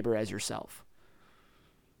love your neighbor as yourself.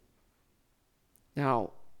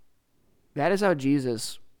 Now, that is how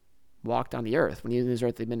Jesus walked on the earth when he was in his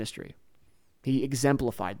earthly ministry. He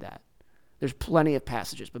exemplified that. There's plenty of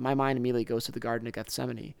passages, but my mind immediately goes to the Garden of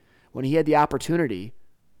Gethsemane. When he had the opportunity,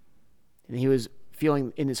 and he was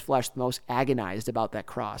feeling in his flesh the most agonized about that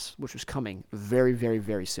cross, which was coming very, very,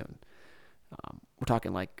 very soon. We're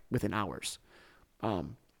talking like within hours.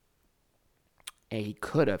 And he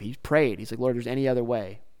could have. He prayed. He's like, Lord, if there's any other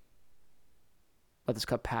way, let this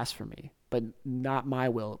cup pass from me. But not my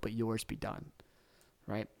will, but yours be done.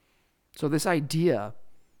 Right? So this idea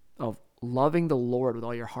of loving the Lord with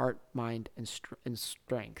all your heart, mind, and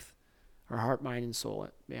strength, or heart, mind, and soul,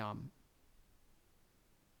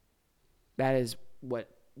 that is what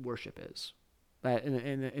worship is, that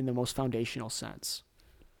in the most foundational sense.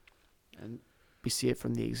 And we see it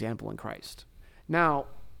from the example in Christ. Now,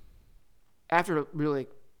 after really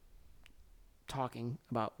talking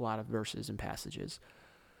about a lot of verses and passages,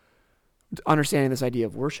 understanding this idea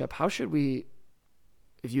of worship, how should we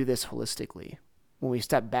view this holistically when we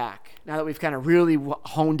step back? Now that we've kind of really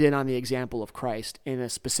honed in on the example of Christ in a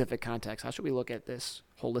specific context, how should we look at this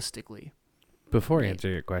holistically? Before I answer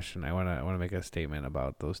your question, I want to make a statement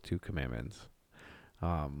about those two commandments.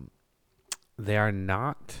 They are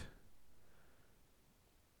not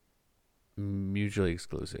mutually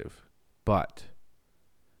exclusive, but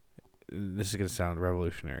this is going to sound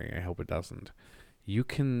revolutionary. I hope it doesn't. You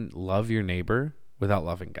can love your neighbor without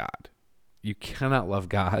loving God. You cannot love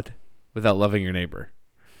God without loving your neighbor,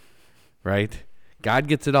 right? God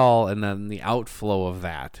gets it all, and then the outflow of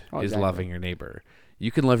that is loving your neighbor.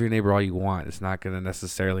 You can love your neighbor all you want. It's not going to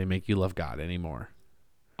necessarily make you love God anymore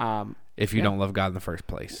if you don't love God in the first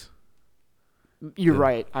place. You're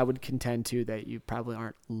right. I would contend, too, that you probably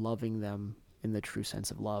aren't loving them in the true sense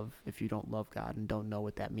of love if you don't love God and don't know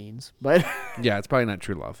what that means. But yeah, it's probably not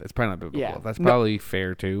true love. It's probably not biblical love. That's probably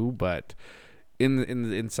fair, too, but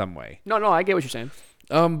in some way. No, I get what you're saying.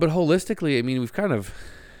 But holistically, I mean, we've kind of,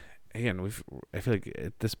 again, I feel like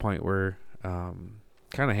at this point we're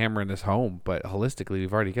kind of hammering this home, but holistically,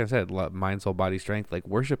 we've already kind of said mind, soul, body, strength. Like,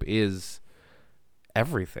 worship is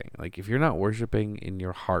everything. Like, if you're not worshiping in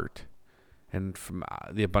your heart, and from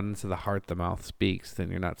the abundance of the heart, the mouth speaks,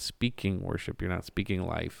 then you're not speaking worship. You're not speaking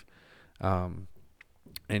life. And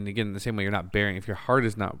again, the same way, you're not bearing, if your heart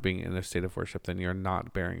is not being in a state of worship, then you're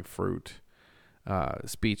not bearing fruit,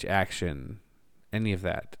 speech, action, any of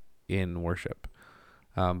that in worship.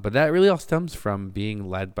 But that really all stems from being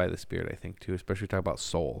led by the Spirit, I think, too, especially talk about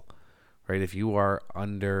soul, right? If you're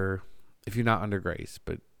not under grace,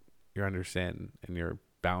 but you're under sin and you're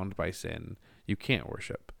bound by sin, you can't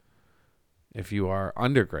worship. If you are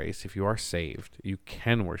under grace, if you are saved, you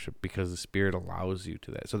can worship because the Spirit allows you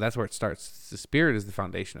to that. So that's where it starts. The Spirit is the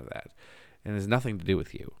foundation of that, and it has nothing to do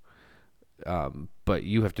with you. But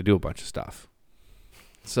you have to do a bunch of stuff.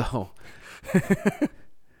 So,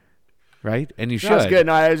 right? And you should. That's good.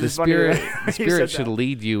 No, I was the just Spirit should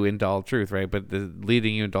lead you into all truth, right? But the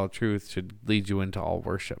leading you into all truth should lead you into all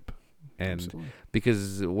worship. And absolutely.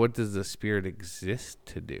 Because what does the Spirit exist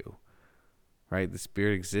to do? Right? The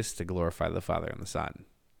Spirit exists to glorify the Father and the Son.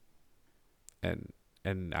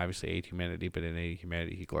 And obviously aid humanity, but in aid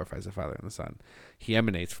humanity, he glorifies the Father and the Son. He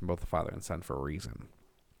emanates from both the Father and Son for a reason.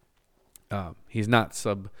 He's not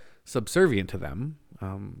subservient to them.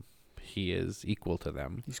 He is equal to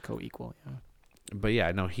them. He's co-equal, yeah. But yeah,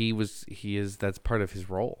 no, he is, that's part of his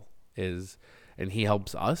role and he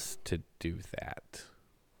helps us to do that.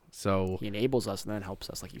 So he enables us and then helps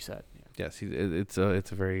us, like you said. Yeah. Yes, it's a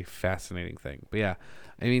very fascinating thing. But yeah,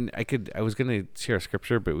 I mean, I was gonna share a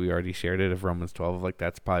scripture, but we already shared it of Romans 12. Like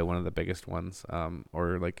that's probably one of the biggest ones.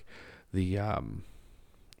 Or like the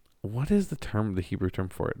what is the Hebrew term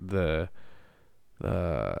for it? The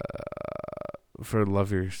for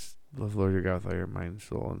love Lord your God with all your mind,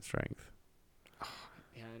 soul, and strength.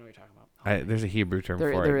 Yeah, I know what you're talking about. There's a Hebrew term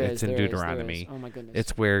There- for there it. is, It's in there is, there Deuteronomy. is. Oh my goodness.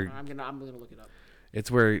 It's where I'm gonna look it up. it's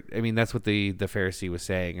where I mean that's what the Pharisee was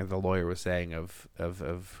saying, or the lawyer was saying of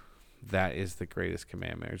that is the greatest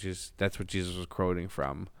commandment. Which is that's what Jesus was quoting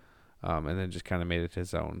from, and then just kind of made it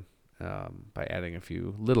his own by adding a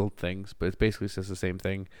few little things, but it basically says the same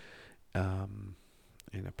thing in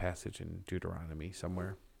a passage in Deuteronomy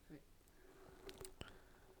somewhere.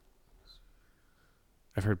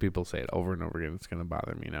 I've heard people say it over and over again. It's going to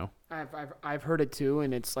bother me now. I've heard it too,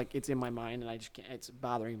 and it's like it's in my mind, and I just can't. It's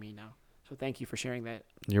bothering me now. So thank you for sharing that.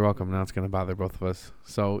 You're welcome. Now it's going to bother both of us.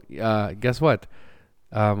 So guess what?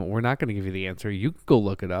 We're not going to give you the answer. You can go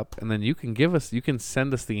look it up, and then you can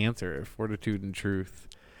send us the answer at Fortitude and Truth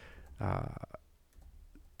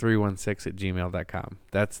 316@gmail.com.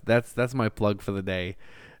 That's my plug for the day.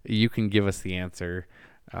 You can give us the answer,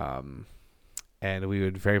 and we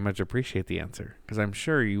would very much appreciate the answer because I'm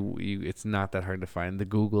sure you it's not that hard to find. The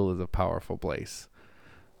Google is a powerful place.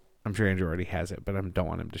 I'm sure Andrew already has it, but I don't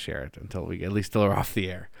want him to share it until we're off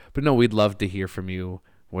the air. But no, we'd love to hear from you,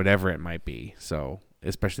 whatever it might be. So,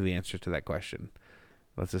 especially the answer to that question.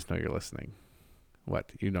 Let's just know you're listening.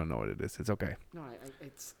 What? You don't know what it is. It's okay. No,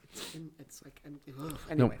 it's like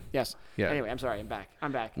anyway. No. Yes. Yeah. Anyway, I'm sorry.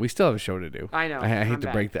 I'm back. We still have a show to do. I know. I hate I'm to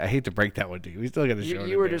back. break that. I hate to break that one to you. We still got a show to do.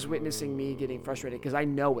 You were just witnessing me getting frustrated because I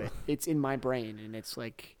know it. It's in my brain, and it's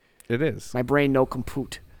like It is. my brain no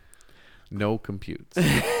compute. No computes.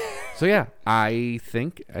 So yeah, I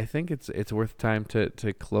think it's worth time to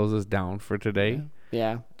close us down for today.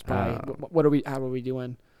 Yeah. It's probably, what are we? How are we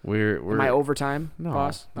doing? We're Am I overtime, no,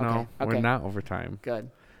 boss? No, Okay. we're not overtime. Good.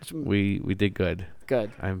 We did good.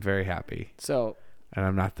 Good. I'm very happy, So. and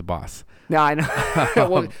I'm not the boss. No, I know.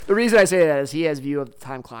 Well, the reason I say that is he has view of the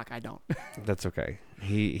time clock. I don't. That's okay.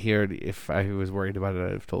 He already. If I was worried about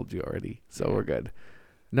it, I've told you already. So we're good.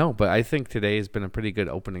 No, but I think today has been a pretty good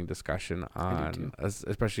opening discussion on,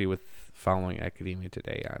 especially with following academia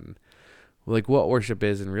today, on like what worship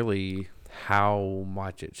is and really how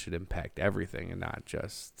much it should impact everything and not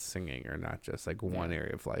just singing or not just like one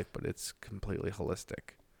area of life, but it's completely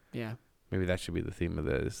holistic. Yeah. Maybe that should be the theme of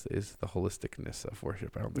this is the holisticness of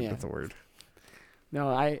worship. I don't think that's a word. No,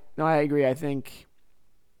 I agree. I think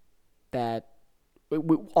that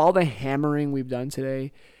all the hammering we've done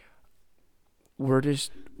today, we're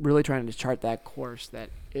just really trying to chart that course that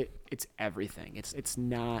it's everything. It's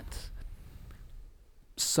not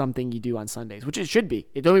something you do on Sundays, which it should be.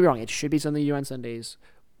 Don't get me wrong. It should be something you do on Sundays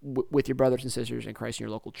with your brothers and sisters in Christ in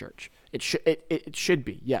your local church. It should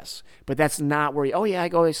be, yes. But that's not where I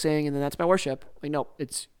go to sing and then that's my worship. Like, no,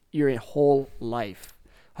 it's your whole life.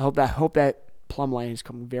 I hope that plumb line has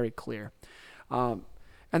come very clear. And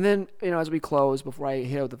then, as we close, before I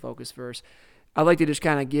hit out the focus verse, I'd like to just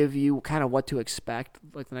kind of give you kind of what to expect,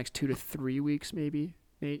 like the next 2 to 3 weeks, maybe.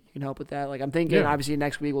 Nate, you can help with that. Like I'm thinking, obviously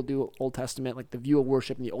next week we'll do Old Testament, like the view of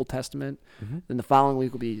worship in the Old Testament. Mm-hmm. Then the following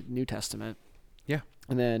week will be New Testament. Yeah.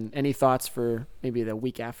 And then any thoughts for maybe the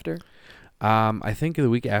week after? I think the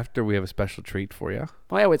week after we have a special treat for you.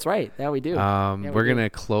 Oh yeah, that's right. Yeah, we do. We're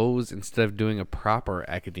gonna close instead of doing a proper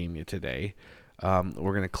academia today.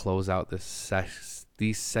 We're gonna close out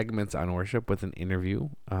these segments on worship with an interview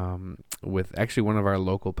with actually one of our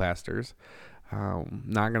local pastors.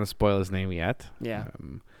 Not going to spoil his name yet. Yeah.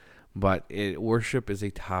 But worship is a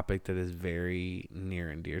topic that is very near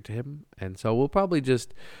and dear to him. And so we'll probably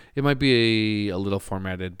it might be a little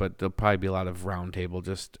formatted, but there'll probably be a lot of roundtable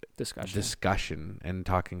discussion and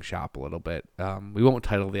talking shop a little bit. We won't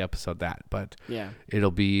title the episode that, but it'll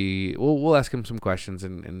be, we'll ask him some questions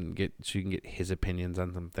and so you can get his opinions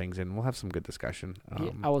on some things and we'll have some good discussion.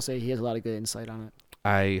 I will say he has a lot of good insight on it.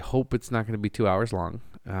 I hope it's not going to be 2 hours long.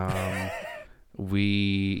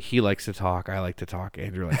 He likes to talk, I like to talk,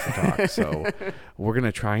 Andrew likes to talk, so we're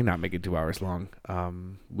gonna try and not make it 2 hours long.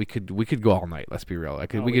 We could go all night. Let's be real.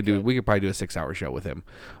 We could probably do a 6 hour show with him.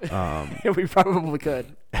 We probably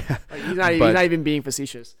could. He's not even being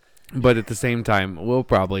facetious. But at the same time, we'll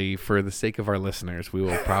probably, for the sake of our listeners, we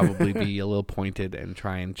will probably be a little pointed and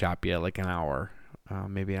try and chop you like an hour,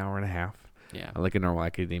 maybe an hour and a half. Yeah, like a normal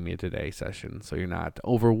Academia Today session, so you're not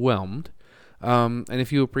overwhelmed. And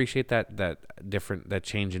if you appreciate that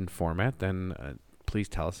change in format, then please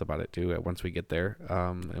tell us about it too once we get there.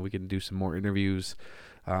 And we can do some more interviews.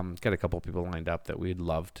 got a couple people lined up that we'd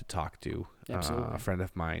love to talk to. Absolutely. A friend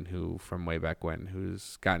of mine who from way back when,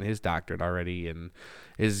 who's gotten his doctorate already and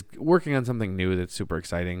is working on something new that's super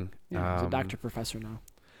exciting. Yeah, he's a doctor professor now.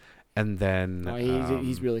 And then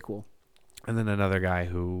He's really cool. And then another guy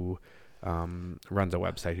who runs a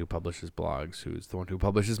website, who publishes blogs, who's the one who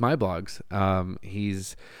publishes my blogs.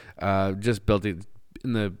 He's just building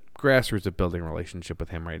in the grassroots of building a relationship with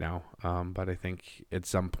him right now. But I think at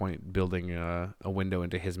some point building a window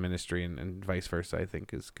into his ministry and vice versa, I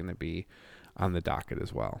think is going to be on the docket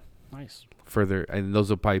as well. Nice. Further, and those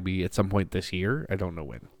will probably be at some point this year. I don't know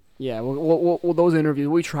when. Yeah, well, those interviews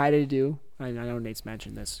we try to do. I know Nate's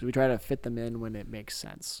mentioned this. We try to fit them in when it makes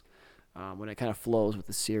sense, when it kind of flows with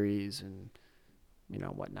the series and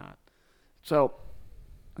whatnot. So,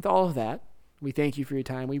 with all of that, we thank you for your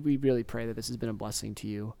time. We really pray that this has been a blessing to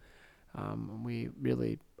you. We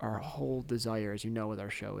really, our whole desire, as you know, with our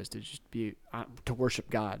show is to just be to worship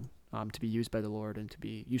God, to be used by the Lord, and to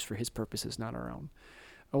be used for His purposes, not our own.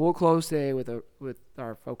 We'll close today with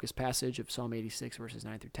our focus passage of Psalm 86, verses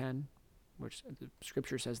 9 through 10, which the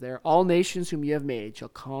scripture says there, "All nations whom you have made shall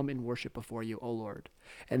come and worship before you, O Lord,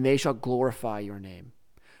 and they shall glorify your name.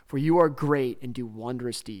 For you are great and do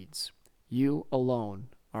wondrous deeds. You alone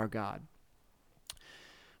are God."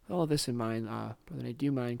 With all of this in mind, Brother Nate, do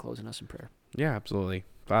you mind closing us in prayer? Yeah, absolutely.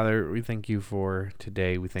 Father, we thank you for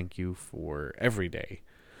today. We thank you for every day.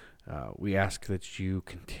 We ask that you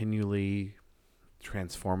continually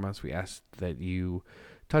transform us. We ask that you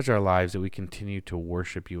touch our lives, that we continue to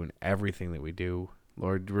worship you in everything that we do.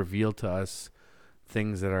 Lord, reveal to us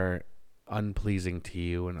things that are unpleasing to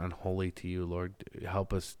you and unholy to you. Lord,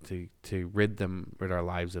 help us to rid our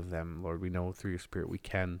lives of them. Lord, we know through your Spirit we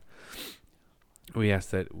can. We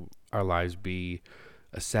ask that our lives be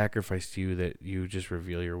a sacrifice to you, that you just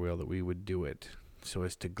reveal your will, that we would do it so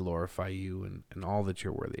as to glorify you and all that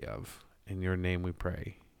you're worthy of. In your name we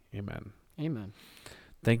pray. Amen. Amen.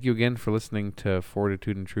 Thank you again for listening to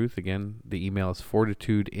Fortitude in Truth. Again, the email is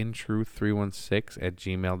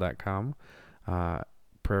fortitudeinTruth316@gmail.com.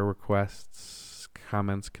 Prayer requests,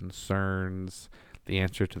 comments, concerns, the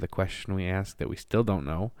answer to the question we asked that we still don't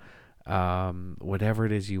know. Whatever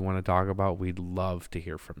it is you want to talk about, we'd love to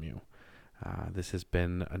hear from you. This has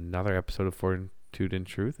been another episode of Fortitude in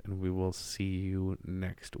Truth, and we will see you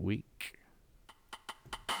next week.